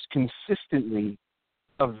he's just consistently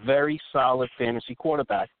a very solid fantasy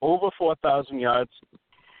quarterback. Over 4,000 yards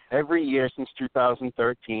every year since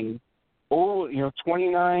 2013.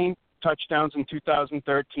 29 touchdowns in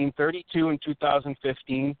 2013, 32 in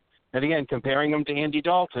 2015. And again, comparing him to Andy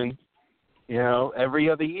Dalton, every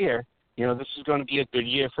other year, this is going to be a good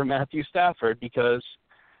year for Matthew Stafford because,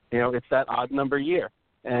 it's that odd number year.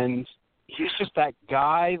 And he's just that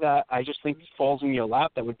guy that I just think falls in your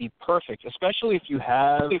lap that would be perfect, especially if you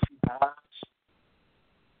have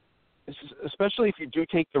especially if you do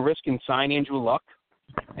take the risk and sign Andrew Luck,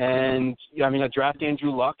 draft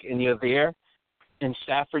Andrew Luck, and you're there, and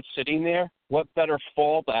Stafford sitting there, what better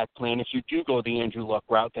fallback plan if you do go the Andrew Luck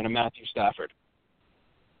route than a Matthew Stafford?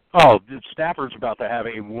 Oh, Stafford's about to have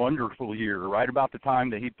a wonderful year. Right about the time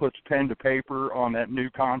that he puts pen to paper on that new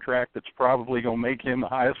contract that's probably going to make him the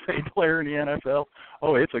highest paid player in the NFL.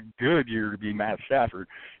 Oh, it's a good year to be Matt Stafford.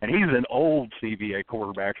 And he's an old CBA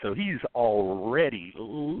quarterback, so he's already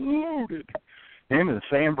loaded. Him and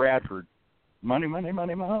Sam Bradford. Money, money,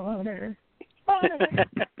 money, money, money.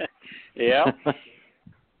 Yeah.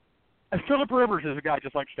 And Phillip Rivers is a guy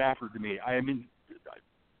just like Stafford to me. I mean,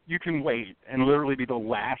 you can wait and literally be the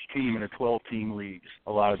last team in a 12-team league,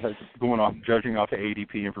 a lot of times judging off the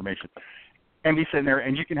ADP information, and be sitting there,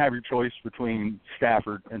 and you can have your choice between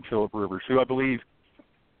Stafford and Phillip Rivers, who I believe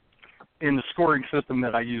in the scoring system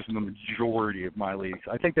that I use in the majority of my leagues.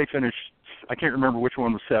 I think they finished, I can't remember which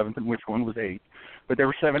one was 7th and which one was 8th, but they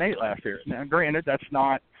were 7-8 last year. Now, granted, that's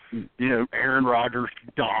not, Aaron Rodgers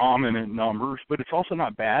dominant numbers, but it's also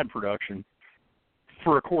not bad production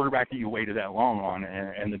for a quarterback that you waited that long on,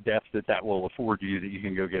 and the depth that will afford you, that you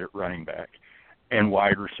can go get it running back and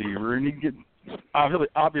wide receiver. And you get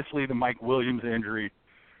obviously the Mike Williams injury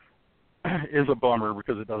is a bummer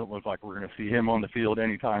because it doesn't look like we're going to see him on the field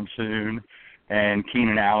anytime soon. And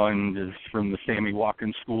Keenan Allen is from the Sammy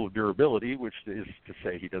Watkins School of Durability, which is to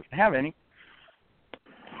say he doesn't have any.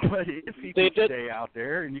 But if he can stay out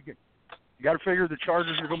there, and you got to figure the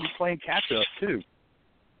Chargers are going to be playing catch-up too.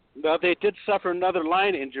 Well, they did suffer another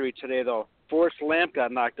line injury today, though. Forrest Lamp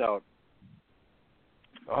got knocked out.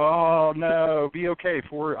 Oh, no. Be okay.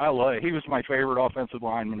 He was my favorite offensive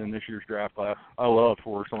lineman in this year's draft class. I love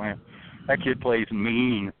Forrest Lamp. That kid plays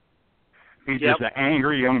mean. He's just an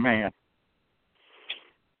angry young man.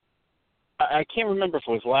 I can't remember if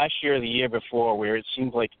it was last year or the year before where it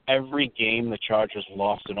seemed like every game the Chargers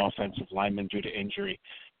lost an offensive lineman due to injury.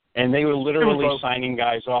 And they were literally signing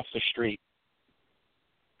guys off the street.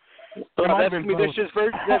 That'll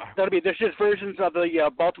be this year's versions of the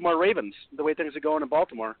Baltimore Ravens, the way things are going in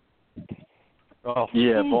Baltimore. Oh.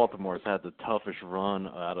 Yeah, Baltimore's had the toughest run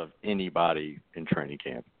out of anybody in training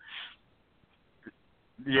camp.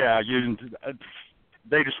 Yeah,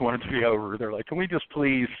 they just want it to be over. They're like, can we just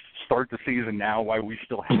please start the season now while we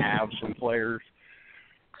still have some players?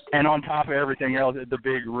 And on top of everything else, the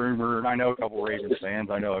big rumor, and I know a couple of Ravens fans,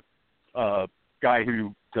 I know a guy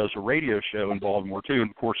who does a radio show in Baltimore too, and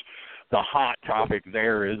of course the hot topic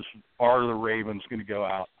there is, are the Ravens going to go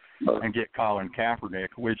out and get Colin Kaepernick?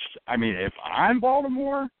 Which, I mean, if I'm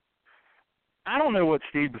Baltimore, I don't know what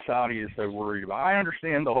Steve Bisciotti is so worried about. I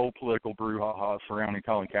understand the whole political brouhaha surrounding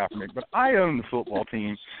Colin Kaepernick, but I own the football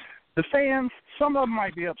team. The fans, some of them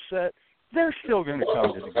might be upset. They're still going to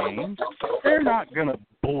come to the games. They're not going to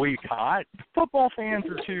boycott. Football fans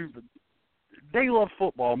are too. They love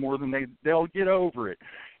football more than they'll get over it.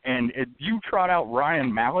 And if you trot out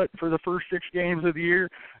Ryan Mallett for the first 6 games of the year,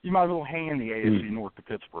 you might as well hand the AFC North to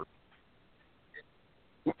Pittsburgh.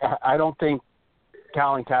 I don't think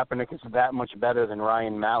Colin Kaepernick is that much better than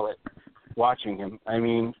Ryan Mallett watching him. I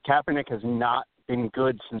mean, Kaepernick has not been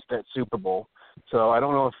good since that Super Bowl. So I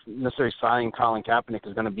don't know if necessarily signing Colin Kaepernick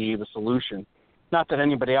is going to be the solution. Not that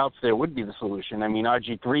anybody else there would be the solution. I mean,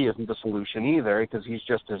 RG3 isn't the solution either because he's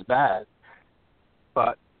just as bad.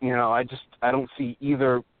 But, I don't see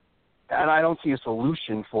either, and I don't see a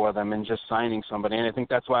solution for them in just signing somebody. And I think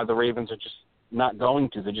that's why the Ravens are just not going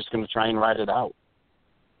to. They're just going to try and ride it out.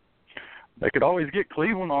 They could always get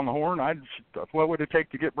Cleveland on the horn. What would it take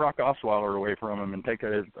to get Brock Osweiler away from him and take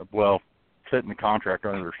setting the contract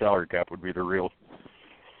under their salary cap would be the real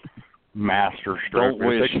master stroke.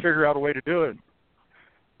 If they can figure out a way to do it.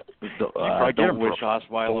 Don't wish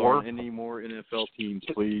Osweiler on any more NFL teams,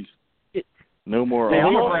 please. No more.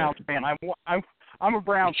 I'm a Browns fan. I'm a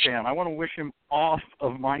Browns fan. I want to wish him off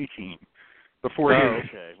of my team before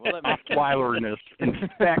Osweilerness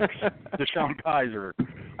infects Deshaun Kaiser.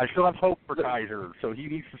 I still have hope for Kaiser, so he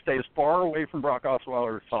needs to stay as far away from Brock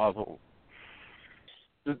Osweiler as possible.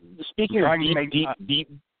 Speaking of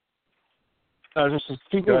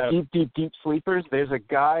deep sleepers, there's a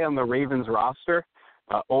guy on the Ravens roster,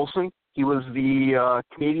 Olsen. He was the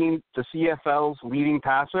CFL's leading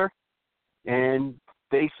passer, and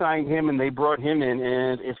they signed him and they brought him in.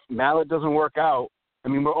 And if Mallett doesn't work out, I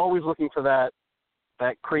mean, we're always looking for that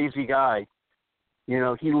crazy guy. He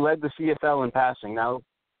led the CFL in passing. Now,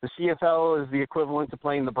 the CFL is the equivalent to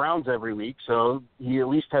playing the Browns every week, so he at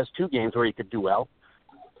least has 2 games where he could do well.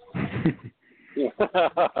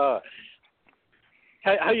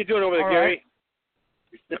 How you doing over there, Gary?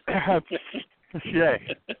 Yeah.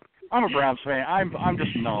 I'm a Browns fan. I'm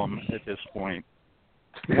just numb at this point.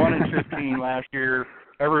 1-15 last year.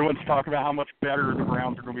 Everyone's talking about how much better the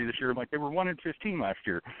Browns are going to be this year. I'm like, they were 1-15 last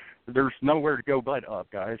year. There's nowhere to go but up,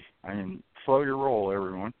 guys. I mean, slow your roll,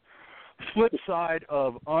 everyone. Flip side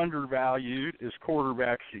of undervalued is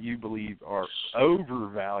quarterbacks that you believe are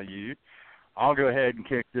overvalued. I'll go ahead and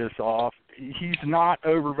kick this off. He's not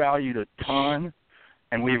overvalued a ton,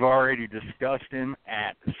 and we've already discussed him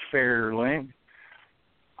at fair length.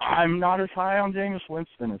 I'm not as high on Jameis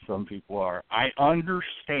Winston as some people are. I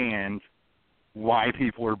understand why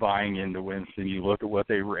people are buying into Winston. You look at what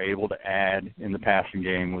they were able to add in the passing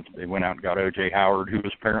game. They went out and got O.J. Howard, who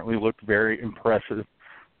was apparently looked very impressive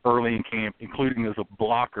early in camp, including as a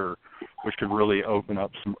blocker, which could really open up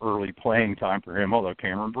some early playing time for him, although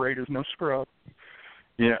Cameron Braid is no scrub.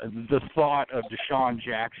 Yeah, the thought of Deshaun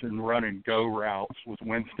Jackson running go routes with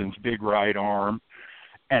Winston's big right arm,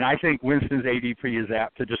 and I think Winston's ADP is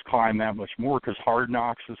apt to just climb that much more because Hard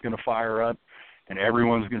Knocks is going to fire up, and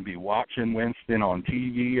everyone's going to be watching Winston on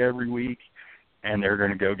TV every week, and they're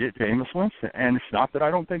going to go get Jameis Winston. And it's not that I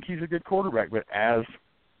don't think he's a good quarterback, but as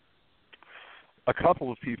a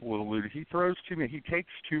couple of people have alluded, he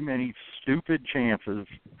takes too many stupid chances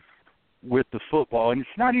with the football. And it's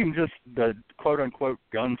not even just the quote-unquote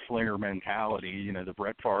gunslinger mentality, the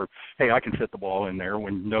Brett Favre, hey, I can fit the ball in there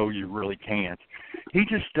when no, you really can't. He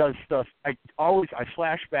just does stuff. I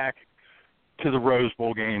flash back to the Rose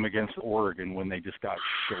Bowl game against Oregon when they just got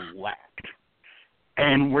shellacked.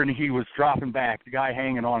 And when he was dropping back, the guy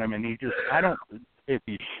hanging on him, and if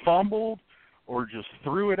he fumbled or just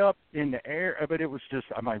threw it up in the air, but it was just,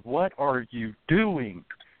 I'm like, what are you doing,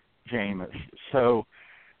 Jameis? So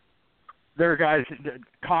there are guys,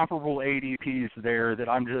 comparable ADPs there that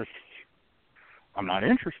I'm not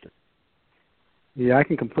interested. Yeah, I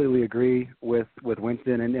can completely agree with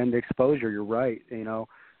Winston and the exposure. You're right.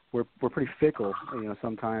 We're pretty fickle.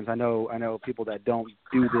 Sometimes I know people that don't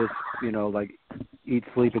do this. Like eat,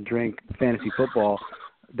 sleep, and drink fantasy football.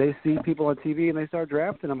 They see people on TV and they start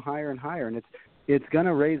drafting them higher and higher, and it's going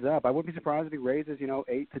to raise up. I wouldn't be surprised if he raises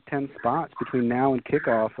 8 to 10 spots between now and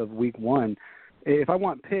kickoff of week 1. If I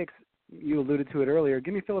want picks, you alluded to it earlier.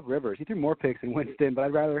 Give me Phillip Rivers. He threw more picks than Winston, but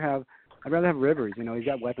I'd rather have Rivers. He's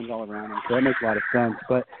got weapons all around him, so that makes a lot of sense.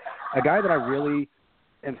 But a guy that I really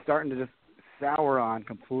am starting to just sour on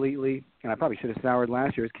completely, and I probably should have soured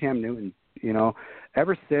last year, is Cam Newton.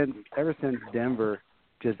 Ever since Denver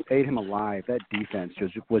just ate him alive, that defense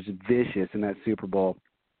just was vicious in that Super Bowl.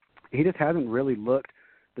 He just hasn't really looked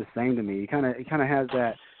the same to me. He kind of has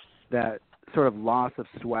that sort of loss of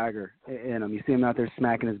swagger in him. You see him out there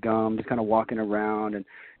smacking his gum, just kind of walking around, and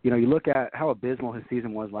you look at how abysmal his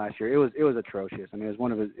season was last year. It was atrocious. I mean, it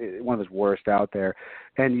was one of his worst out there.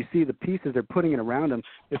 And you see the pieces they're putting it around him.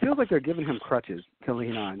 It feels like they're giving him crutches to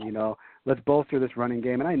lean on. Let's bolster this running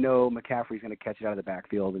game. And I know McCaffrey's going to catch it out of the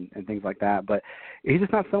backfield and things like that, but he's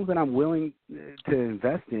just not something I'm willing to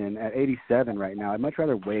invest in at 87 right now. I'd much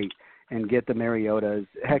rather wait and get the Mariotas,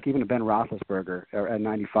 heck, even a Ben Roethlisberger at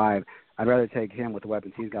 95. I'd rather take him with the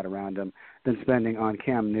weapons he's got around him than spending on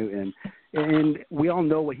Cam Newton. And we all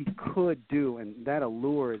know what he could do, and that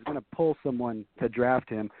allure is going to pull someone to draft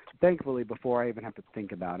him, thankfully, before I even have to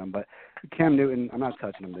think about him. But Cam Newton, I'm not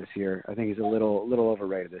touching him this year. I think he's a little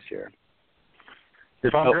overrated this year.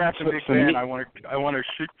 If I'm drafting Big Ben, I want to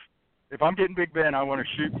shoot. If I'm getting Big Ben, I want to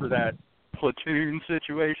shoot for that platoon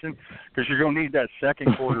situation because you're going to need that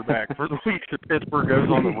second quarterback for the week that Pittsburgh goes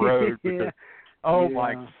on the road. Because,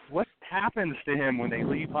 what happens to him when they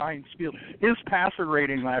leave Heinz Field? His passer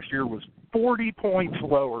rating last year was 40 points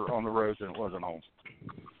lower on the road than it was at home.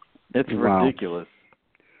 It's ridiculous.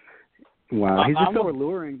 Wow, he's just so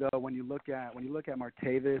alluring though. When you look at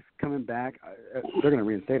Martavis coming back, they're going to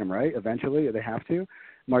reinstate him, right? Eventually, they have to.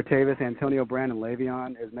 Martavis, Antonio Brown, and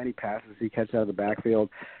Le'Veon, as many passes as he catches out of the backfield.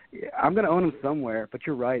 I'm going to own him somewhere, but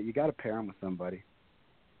you're right. You got to pair him with somebody.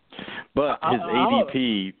 But his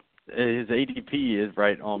ADP is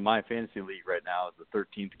right on my fantasy league right now is the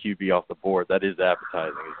 13th QB off the board. That is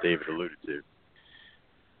advertising, as David alluded to.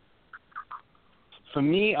 For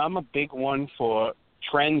me, I'm a big one for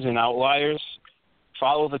trends and outliers.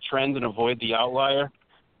 Follow the trend and avoid the outlier.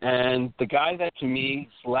 And the guy that, to me,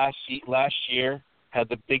 last year had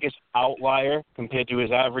the biggest outlier compared to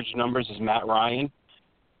his average numbers is Matt Ryan.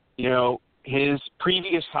 His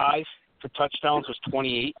previous high for touchdowns was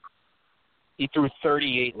 28. He threw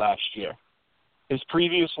 38 last year. His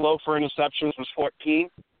previous low for interceptions was 14.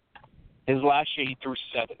 His last year he threw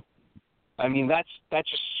 7. I mean, that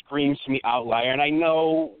just screams to me outlier. And I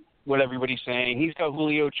know what everybody's saying. He's got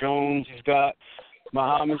Julio Jones. He's got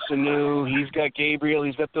Mohamed Sanu. He's got Gabriel.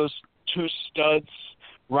 He's got those two studs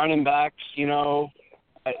running backs,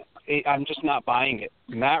 I'm just not buying it.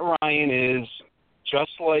 Matt Ryan is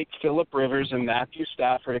just like Phillip Rivers and Matthew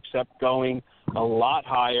Stafford, except going a lot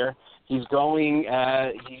higher. He's going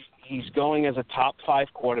as a top 5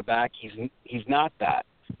 quarterback. He's not that.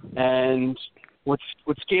 And what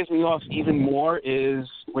scares me off even more is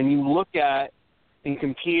when you look at and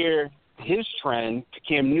compare his trend to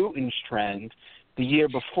Cam Newton's trend the year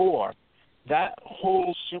before. That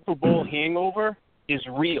whole Super Bowl hangover is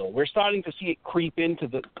real. We're starting to see it creep into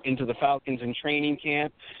the Falcons in training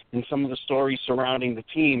camp and some of the stories surrounding the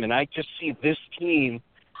team. And I just see this team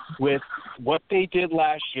with what they did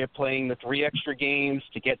last year, playing the 3 extra games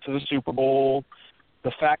to get to the Super Bowl,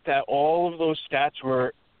 the fact that all of those stats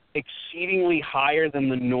were exceedingly higher than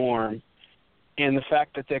the norm, and the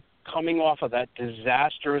fact that they're coming off of that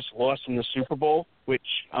disastrous loss in the Super Bowl, which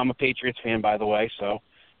I'm a Patriots fan, by the way, so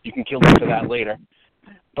you can kill me for that later.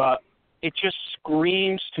 But it just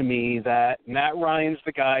screams to me that Matt Ryan's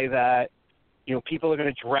the guy that, people are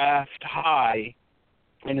going to draft high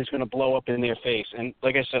and is going to blow up in their face. And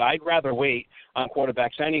like I said, I'd rather wait on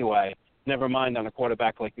quarterbacks anyway, never mind on a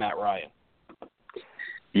quarterback like Matt Ryan.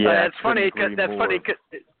 Yeah, that's funny.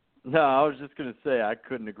 No, I was just going to say I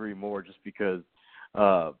couldn't agree more just because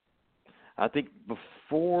I think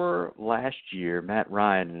before last year, Matt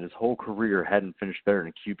Ryan in his whole career hadn't finished better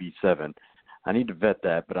than QB7. I need to vet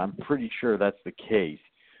that, but I'm pretty sure that's the case.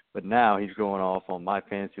 But now he's going off on my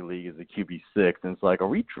fantasy league as a QB6, and it's like, are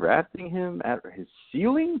we drafting him at his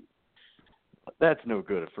ceiling? That's no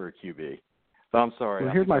good for a QB. But I'm sorry.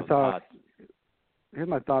 Well, here's my thoughts. Here's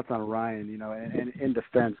my thoughts on Ryan, and in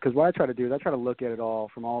defense, because what I try to do is I try to look at it all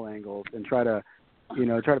from all angles and try to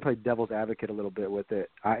play devil's advocate a little bit with it.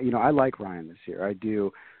 I like Ryan this year. I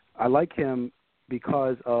do. I like him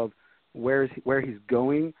because of where he's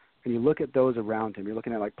going. And you look at those around him. You're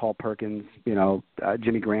looking at like Paul Perkins,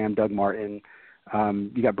 Jimmy Graham, Doug Martin.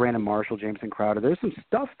 You got Brandon Marshall, Jameson Crowder. There's some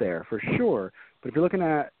stuff there for sure. But if you're looking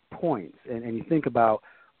at points and you think about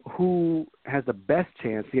who has the best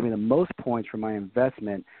chance to give me the most points for my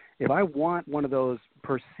investment, if I want one of those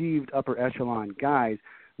perceived upper echelon guys,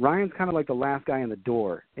 Ryan's kind of like the last guy in the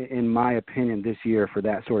door, in my opinion, this year for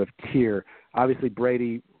that sort of tier. Obviously,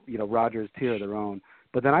 Brady, Rodgers, tier of their own.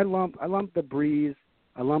 But then I lump the Breeze.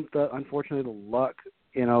 I lump unfortunately, the luck,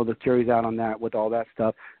 the jury's out on that with all that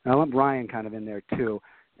stuff. And I lump Ryan kind of in there too.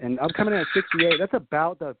 And I'm coming in at 68. That's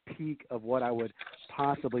about the peak of what I would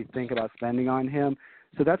possibly think about spending on him.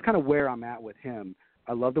 So that's kind of where I'm at with him.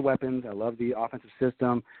 I love the weapons. I love the offensive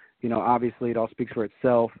system. Obviously it all speaks for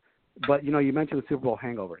itself. But, you mentioned the Super Bowl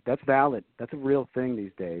hangover. That's valid. That's a real thing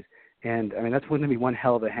these days. And, that's going to be one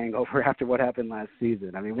hell of a hangover after what happened last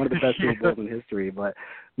season. One of the best Super Bowls in history. But,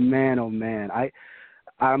 man, oh, man,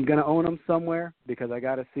 I'm going to own him somewhere because I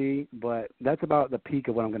got to see. But that's about the peak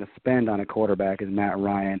of what I'm going to spend on a quarterback is Matt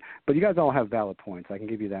Ryan. But you guys all have valid points. I can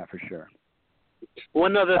give you that for sure.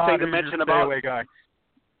 One other thing to mention about – guy.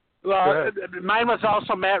 Well, mine was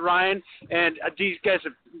also Matt Ryan, and these guys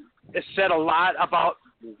have said a lot about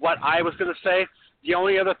what I was going to say. The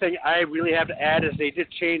only other thing I really have to add is they did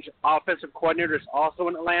change offensive coordinators also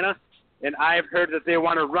in Atlanta, and I've heard that they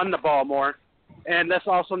want to run the ball more. And let's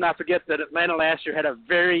also not forget that Atlanta last year had a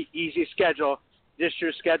very easy schedule. This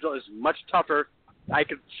year's schedule is much tougher. I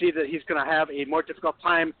could see that he's going to have a more difficult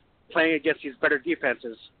time playing against these better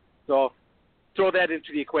defenses. So throw that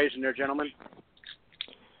into the equation there, gentlemen.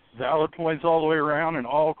 Valid points all the way around, and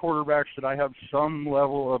all quarterbacks that I have some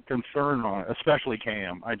level of concern on, especially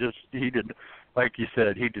Cam. He did, like you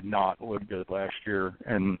said, he did not look good last year,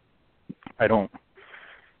 and it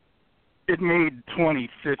made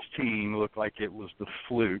 2015 look like it was the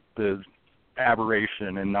fluke, the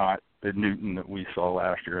aberration, and not the Newton that we saw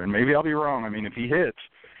last year. And maybe I'll be wrong. If he hits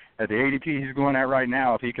at the ADP he's going at right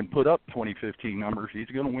now, if he can put up 2015 numbers, he's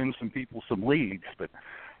going to win some people some leagues, but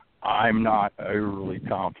I'm not overly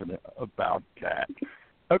confident about that.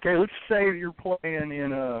 Okay, let's say you're playing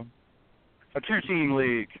in a 2-team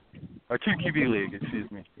league, a 2-QB league,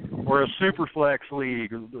 or a super flex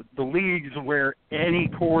league, the leagues where any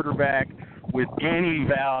quarterback with any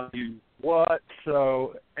value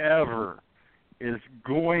whatsoever is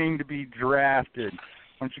going to be drafted.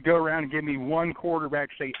 Why don't you go around and give me one quarterback,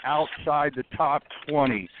 say, outside the top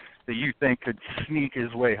 20 that you think could sneak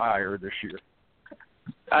his way higher this year?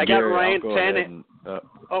 I got Ryan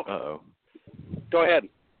Tannehill. Go ahead.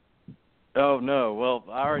 Oh, no. Well,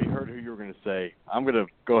 I already heard who you were going to say. I'm going to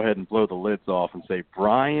go ahead and blow the lids off and say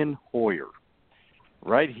Brian Hoyer.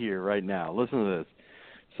 Right here, right now. Listen to this.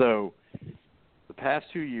 So, the past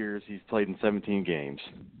 2 years, he's played in 17 games.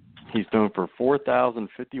 He's thrown for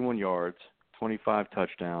 4,051 yards, 25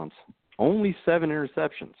 touchdowns, only 7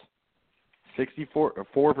 interceptions,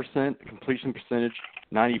 4% completion percentage,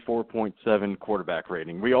 94.7 quarterback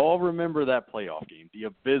rating. We all remember that playoff game, the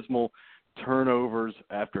abysmal turnovers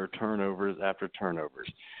after turnovers after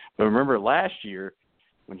turnovers. But remember last year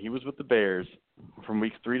when he was with the Bears, from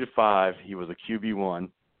weeks 3 to 5, he was a QB1.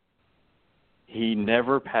 He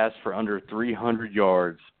never passed for under 300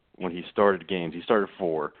 yards when he started games. He started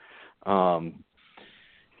 4.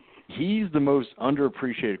 He's the most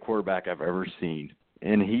underappreciated quarterback I've ever seen.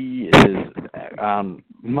 And he is,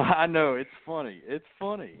 I know, it's funny.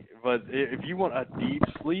 But if you want a deep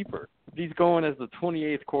sleeper, he's going as the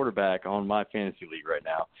 28th quarterback on my fantasy league right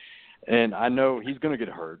now. And I know he's going to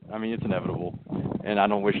get hurt. I mean, it's inevitable. And I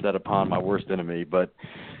don't wish that upon my worst enemy. But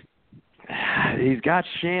he's got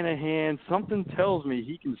Shanahan. Something tells me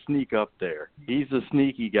he can sneak up there. He's a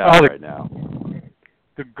sneaky guy right now.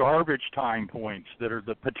 The garbage time points that are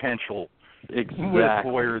the potential. Exactly. With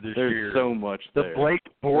Boyer this There's year. So much the there. Blake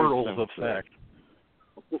Bortles effect.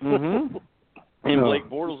 Mm-hmm. And Blake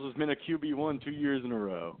Bortles has been a QB1 2 years in a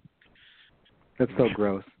row. That's so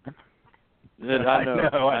gross.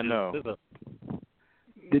 I know.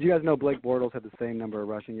 Did you guys know Blake Bortles had the same number of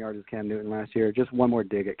rushing yards as Cam Newton last year? Just one more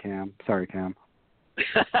dig at Cam. Sorry, Cam.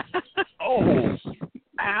 Oh,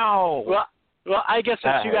 ow. Well, I guess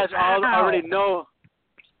since you guys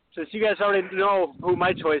already know who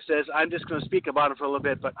my choice is, I'm just going to speak about him for a little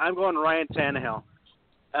bit. But I'm going Ryan Tannehill.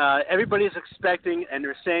 Everybody's expecting, and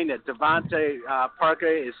they're saying that Devontae Parker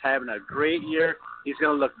is having a great year. He's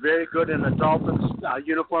going to look very good in the Dolphins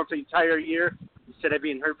uniform for the entire year instead of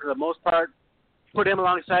being hurt for the most part. Put him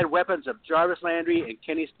alongside weapons of Jarvis Landry and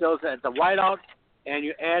Kenny Stills at the wideout, and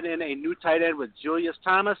you add in a new tight end with Julius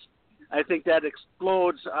Thomas. I think that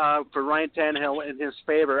explodes for Ryan Tannehill in his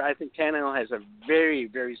favor. I think Tannehill has a very,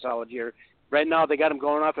 very solid year. Right now they got him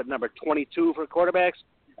going off at number 22 for quarterbacks.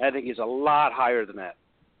 I think he's a lot higher than that.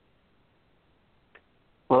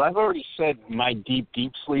 Well, I've already said my deep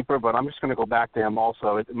sleeper, but I'm just going to go back to him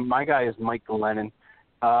also. My guy is Mike Glennon.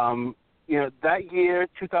 That year,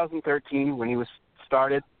 2013, when he was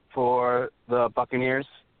started for the Buccaneers,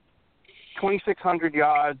 2,600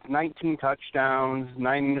 yards, 19 touchdowns,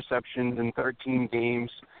 9 interceptions in 13 games.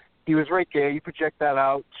 He was right there. You project that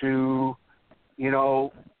out to, a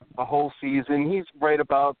whole season. He's right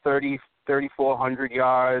about 3,400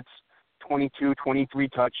 yards, 23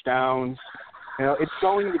 touchdowns. It's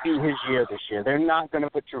going to be his year this year. They're not going to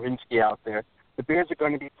put Trubinsky out there. The Bears are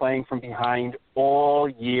going to be playing from behind all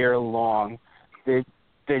year long. They're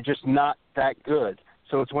just not that good.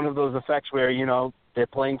 So it's one of those effects where, they're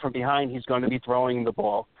playing from behind. He's going to be throwing the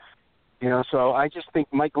ball. So I just think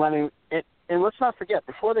Mike Glennon, and let's not forget,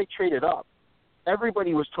 before they traded up,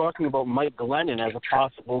 everybody was talking about Mike Glennon as a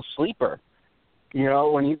possible sleeper.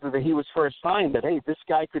 When he was first signed, that, hey, this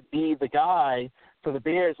guy could be the guy for the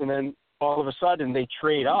Bears, and then all of a sudden they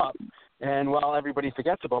trade up. And, everybody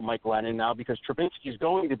forgets about Mike Glennon now because Trubinsky is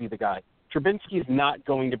going to be the guy. Trubinsky is not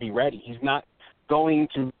going to be ready. He's not going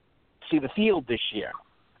to see the field this year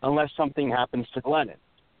unless something happens to Glennon.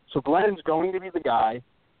 So Glennon's going to be the guy.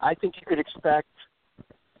 I think you could expect,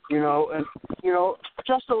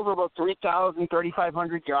 just over about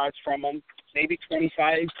 3,500 yards from him, maybe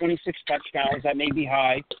 25, 26 touchdowns. That may be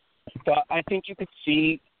high. But I think you could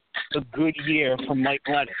see a good year from Mike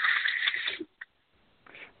Glennon.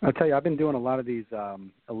 I'll tell you, I've been doing a lot of these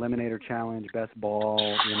Eliminator Challenge, Best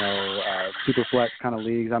Ball, Super Flex kind of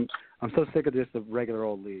leagues. I'm so sick of just the regular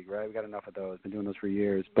old league, right? We got enough of those. Been doing those for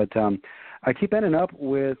years. But I keep ending up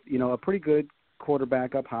with, a pretty good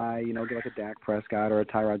quarterback up high, get like a Dak Prescott or a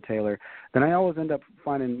Tyrod Taylor. Then I always end up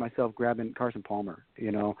finding myself grabbing Carson Palmer, He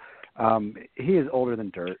is older than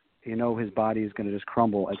dirt. His body is going to just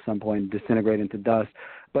crumble at some point and disintegrate into dust.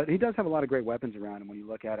 But he does have a lot of great weapons around him when you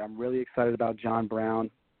look at it. I'm really excited about John Brown,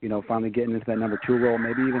 finally getting into that number 2 role,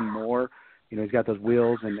 maybe even more. He's got those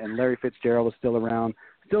wheels, and Larry Fitzgerald is still around,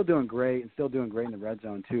 still doing great, and still doing great in the red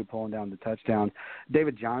zone too, pulling down the touchdowns.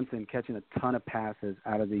 David Johnson catching a ton of passes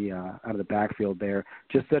out of the backfield there.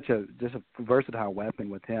 Just a versatile weapon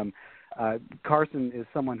with him. Carson is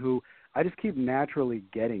someone who I just keep naturally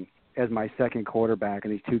getting as my second quarterback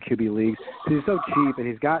in these 2 QB leagues. He's so cheap, and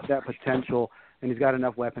he's got that potential, and he's got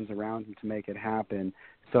enough weapons around him to make it happen.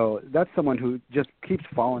 So that's someone who just keeps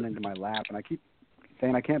falling into my lap, and I keep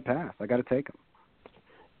saying I can't pass. I got to take him.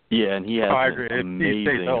 Yeah, and he has an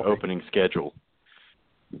amazing opening schedule.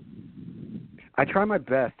 I try my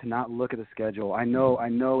best to not look at the schedule. I know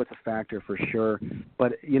it's a factor for sure,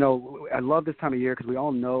 but I love this time of year because we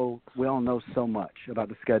all know so much about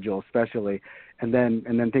the schedule, especially, and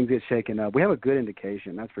then things get shaken up. We have a good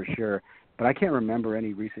indication, that's for sure, but I can't remember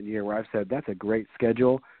any recent year where I've said that's a great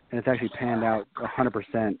schedule and it's actually panned out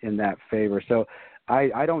 100% in that favor. So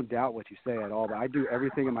I don't doubt what you say at all, but I do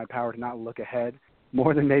everything in my power to not look ahead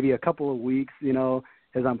more than maybe a couple of weeks,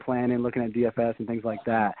 as I'm planning, looking at DFS and things like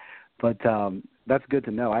that. But that's good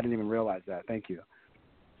to know. I didn't even realize that. Thank you.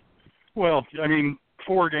 Well,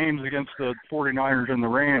 4 games against the 49ers and the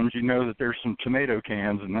Rams, you know that there's some tomato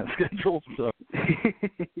cans in that schedule. So.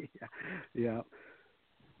 Yeah.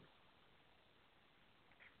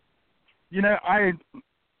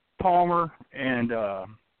 Palmer and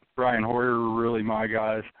Brian Hoyer are really my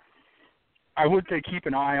guys. I would say keep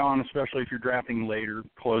an eye on, especially if you're drafting later,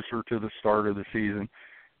 closer to the start of the season.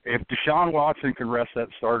 If Deshaun Watson can wrest that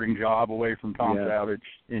starting job away from Tom Savage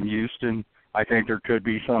in Houston, I think there could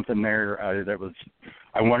be something there.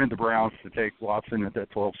 I wanted the Browns to take Watson at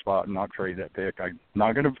that 12th spot and not trade that pick. I'm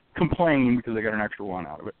not going to complain because they got an extra one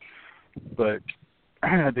out of it. But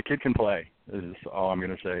the kid can play is all I'm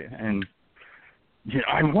going to say. And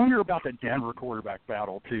I wonder about the Denver quarterback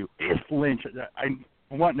battle, too. If Lynch –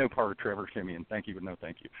 I want no part of Trevor Siemian. Thank you, but no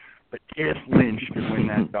thank you. But if Lynch can win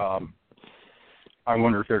that job, I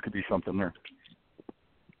wonder if there could be something there.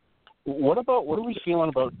 What are we feeling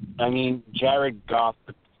about, Jared Goff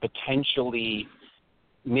potentially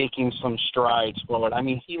making some strides forward?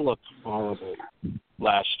 He looked horrible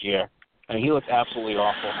last year, and he looked absolutely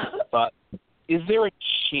awful. But is there a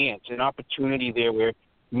chance, an opportunity there where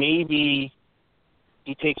maybe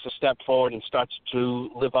he takes a step forward and starts to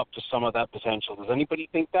live up to some of that potential? Does anybody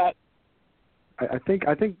think that? I think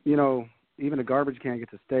even a garbage can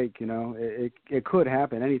gets a steak, It could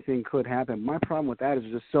happen. Anything could happen. My problem with that is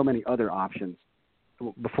there's just so many other options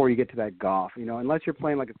before you get to that Goff, unless you're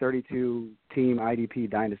playing like a 32-team IDP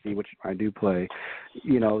dynasty, which I do play,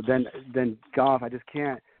 then Goff, I just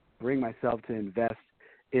can't bring myself to invest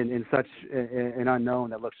in such an unknown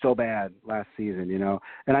that looked so bad last season,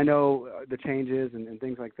 And I know the changes and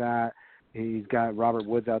things like that. He's got Robert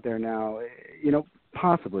Woods out there now,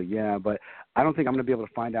 possibly, yeah, but I don't think I'm going to be able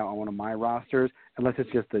to find out on one of my rosters unless it's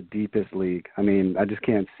just the deepest league. I just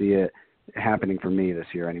can't see it happening for me this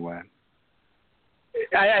year anyway.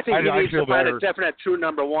 I think he needs to find a definite true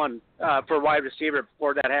number one for wide receiver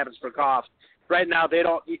before that happens for Goff. Right now, they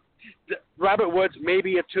don't. Robert Woods may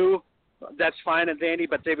be a 2. That's fine and dandy,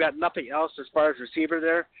 but they've got nothing else as far as receiver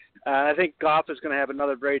there. I think Goff is going to have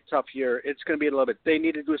another very tough year. It's going to be a little bit. They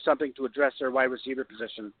need to do something to address their wide receiver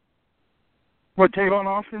position. What, Tavon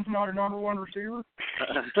Austin's not a number 1 receiver?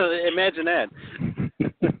 Imagine that.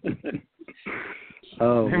 The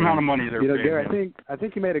amount of money they're paying. Gary, I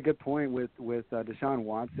think you made a good point with Deshaun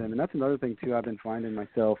Watson, and that's another thing too. I've been finding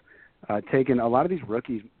myself taking a lot of these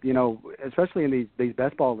rookies, especially in these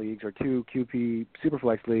best ball leagues or 2 QP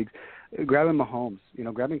Superflex leagues, grabbing Mahomes,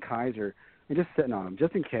 grabbing Kaiser, and just sitting on them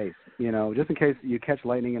just in case, just in case you catch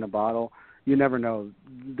lightning in a bottle. You never know.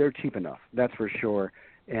 They're cheap enough, that's for sure.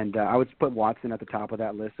 And I would put Watson at the top of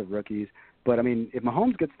that list of rookies. But, if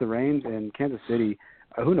Mahomes gets the reins in Kansas City,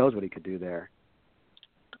 who knows what he could do there.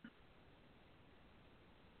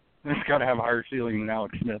 He's got to have a higher ceiling than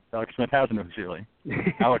Alex Smith. Alex Smith has no ceiling.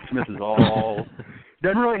 Alex Smith is all –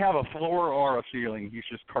 doesn't really have a floor or a ceiling. He's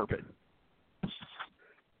just carpet.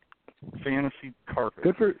 Fantasy carpet.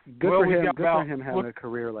 Good for him. Good for him having a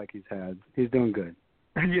career like he's had. He's doing good.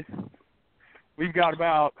 We've got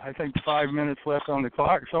about, I think, 5 minutes left on the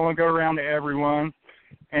clock, so I want to go around to everyone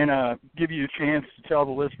and give you a chance to tell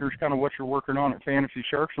the listeners kind of what you're working on at Fantasy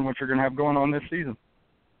Sharks and what you're going to have going on this season.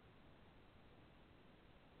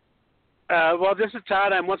 Well, this is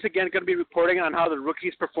Todd. I'm once again going to be reporting on how the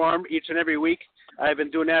rookies perform each and every week. I've been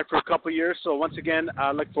doing that for a couple of years, so once again,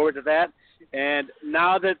 I look forward to that. And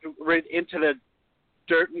now that we're into the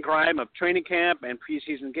dirt and grime of training camp and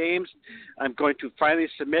preseason games, I'm going to finally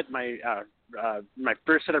submit my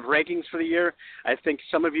first set of rankings for the year. I think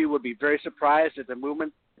some of you would be very surprised at the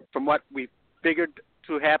movement from what we figured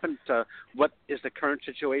to happen to what is the current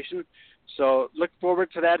situation. So look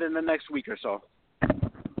forward to that in the next week or so.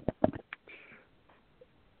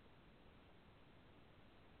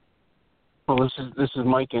 Well, this is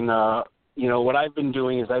Mike, and what I've been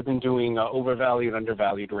doing is I've been doing overvalued,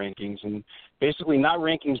 undervalued rankings, and basically not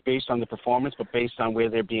rankings based on the performance, but based on where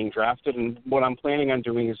they're being drafted. And what I'm planning on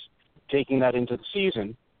doing is taking that into the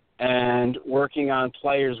season and working on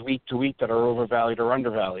players week to week that are overvalued or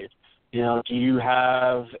undervalued. Do you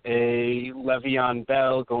have a Le'Veon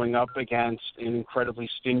Bell going up against an incredibly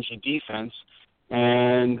stingy defense,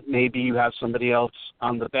 and maybe you have somebody else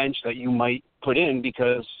on the bench that you might put in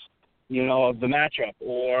because of the matchup?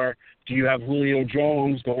 Or do you have Julio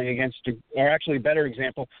Jones going against, or actually a better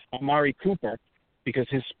example, Amari Cooper, because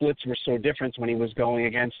his splits were so different. When he was going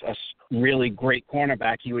against a really great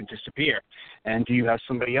cornerback, he would disappear. And do you have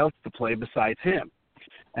somebody else to play besides him?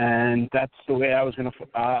 And that's the way I was going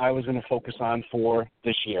to focus on for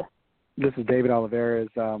this year. This is David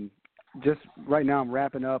Oliveras. Just right now I'm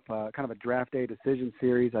wrapping up kind of a draft day decision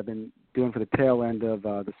series I've been doing for the tail end of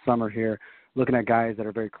the summer here, looking at guys that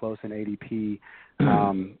are very close in ADP,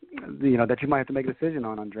 that you might have to make a decision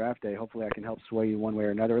on draft day. Hopefully I can help sway you one way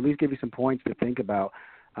or another, or at least give you some points to think about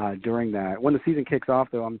during that. When the season kicks off,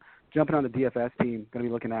 though, I'm jumping on the DFS team, going to be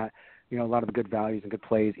looking at a lot of the good values and good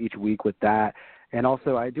plays each week with that. And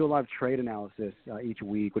also I do a lot of trade analysis each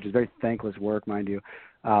week, which is very thankless work, mind you.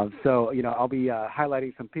 So I'll be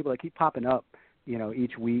highlighting some people that keep popping up,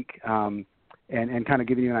 each week and kind of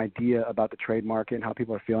giving you an idea about the trade market and how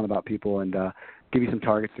people are feeling about people, and give you some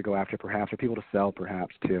targets to go after perhaps, or people to sell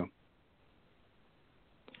perhaps too.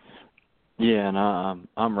 Yeah, and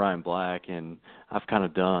I'm Ryan Black, and I've kind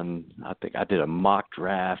of I think I did a mock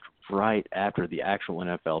draft right after the actual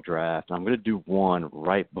NFL draft. I'm going to do one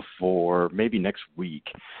right before, maybe next week,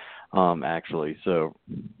 actually. So,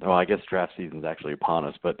 I guess draft season's actually upon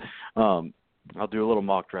us, but I'll do a little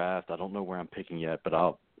mock draft. I don't know where I'm picking yet, but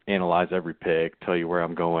I'll analyze every pick, tell you where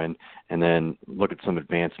I'm going, and then look at some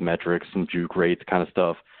advanced metrics, some juke rates kind of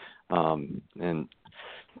stuff, and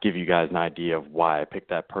give you guys an idea of why I picked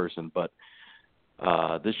that person. But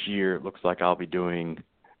this year it looks like I'll be doing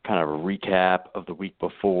kind of a recap of the week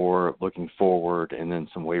before, looking forward, and then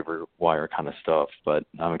some waiver wire kind of stuff. But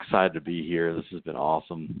I'm excited to be here. This has been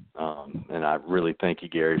awesome. And I really thank you,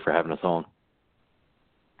 Gary, for having us on.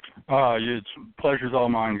 It's pleasure's all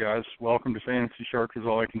mine, guys. Welcome to Fantasy Sharks is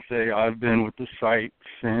all I can say. I've been with the site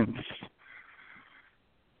since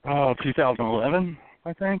 2011,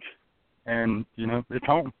 I think. And, it's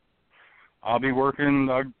home. I'll be working,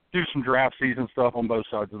 I'll do some draft season stuff on both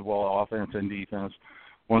sides of the ball, offense and defense.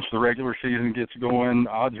 Once the regular season gets going,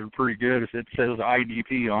 odds are pretty good. If it says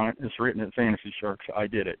IDP on it, it's written at Fantasy Sharks. I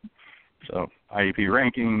did it. So IDP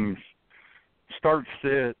rankings, start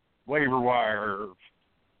sit, waiver wire,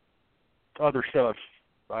 other stuff.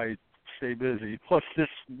 I stay busy. Plus this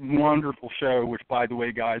wonderful show, which, by the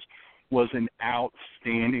way, guys, was an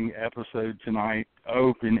outstanding episode tonight.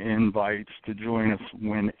 Open invites to join us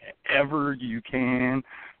whenever you can.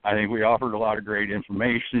 I think we offered a lot of great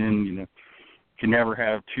information. You can never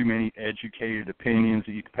have too many educated opinions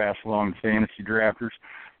that you can pass along to fantasy drafters.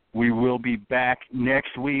 We will be back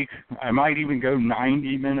next week. I might even go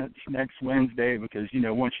 90 minutes next Wednesday because,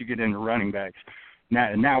 once you get into running backs,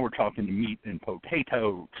 now we're talking the meat and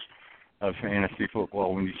potatoes of fantasy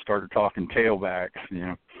football when you start talking tailbacks,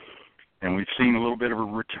 And we've seen a little bit of a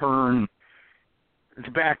return. It's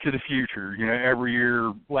back to the future. Every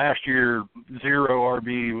year, last year, zero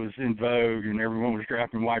RB was in vogue and everyone was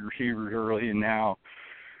drafting wide receivers early, and now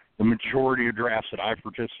the majority of drafts that I've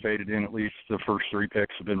participated in, at least the first three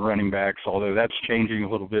picks, have been running backs, although that's changing a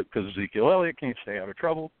little bit because Ezekiel Elliott can't stay out of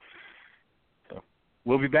trouble. So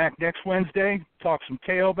we'll be back next Wednesday, talk some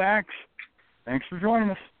tailbacks. Thanks for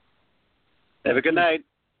joining us. Have a good night.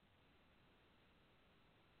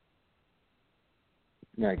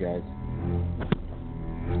 Good night, guys.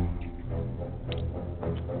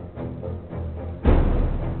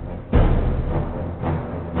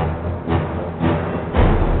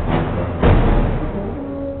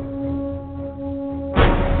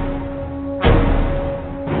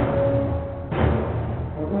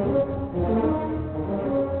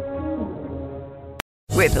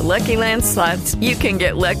 With the Lucky Land Slots, you can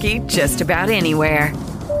get lucky just about anywhere.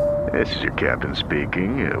 This is your captain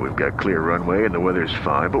speaking. We've got clear runway and the weather's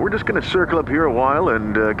fine, but we're just going to circle up here a while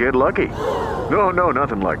and get lucky. No,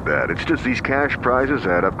 nothing like that. It's just these cash prizes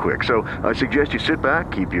add up quick. So I suggest you sit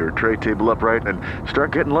back, keep your tray table upright, and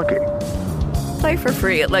start getting lucky. Play for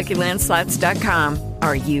free at LuckyLandSlots.com.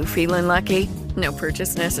 Are you feeling lucky? No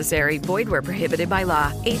purchase necessary. Void where prohibited by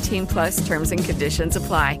law. 18+ terms and conditions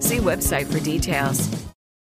apply. See website for details.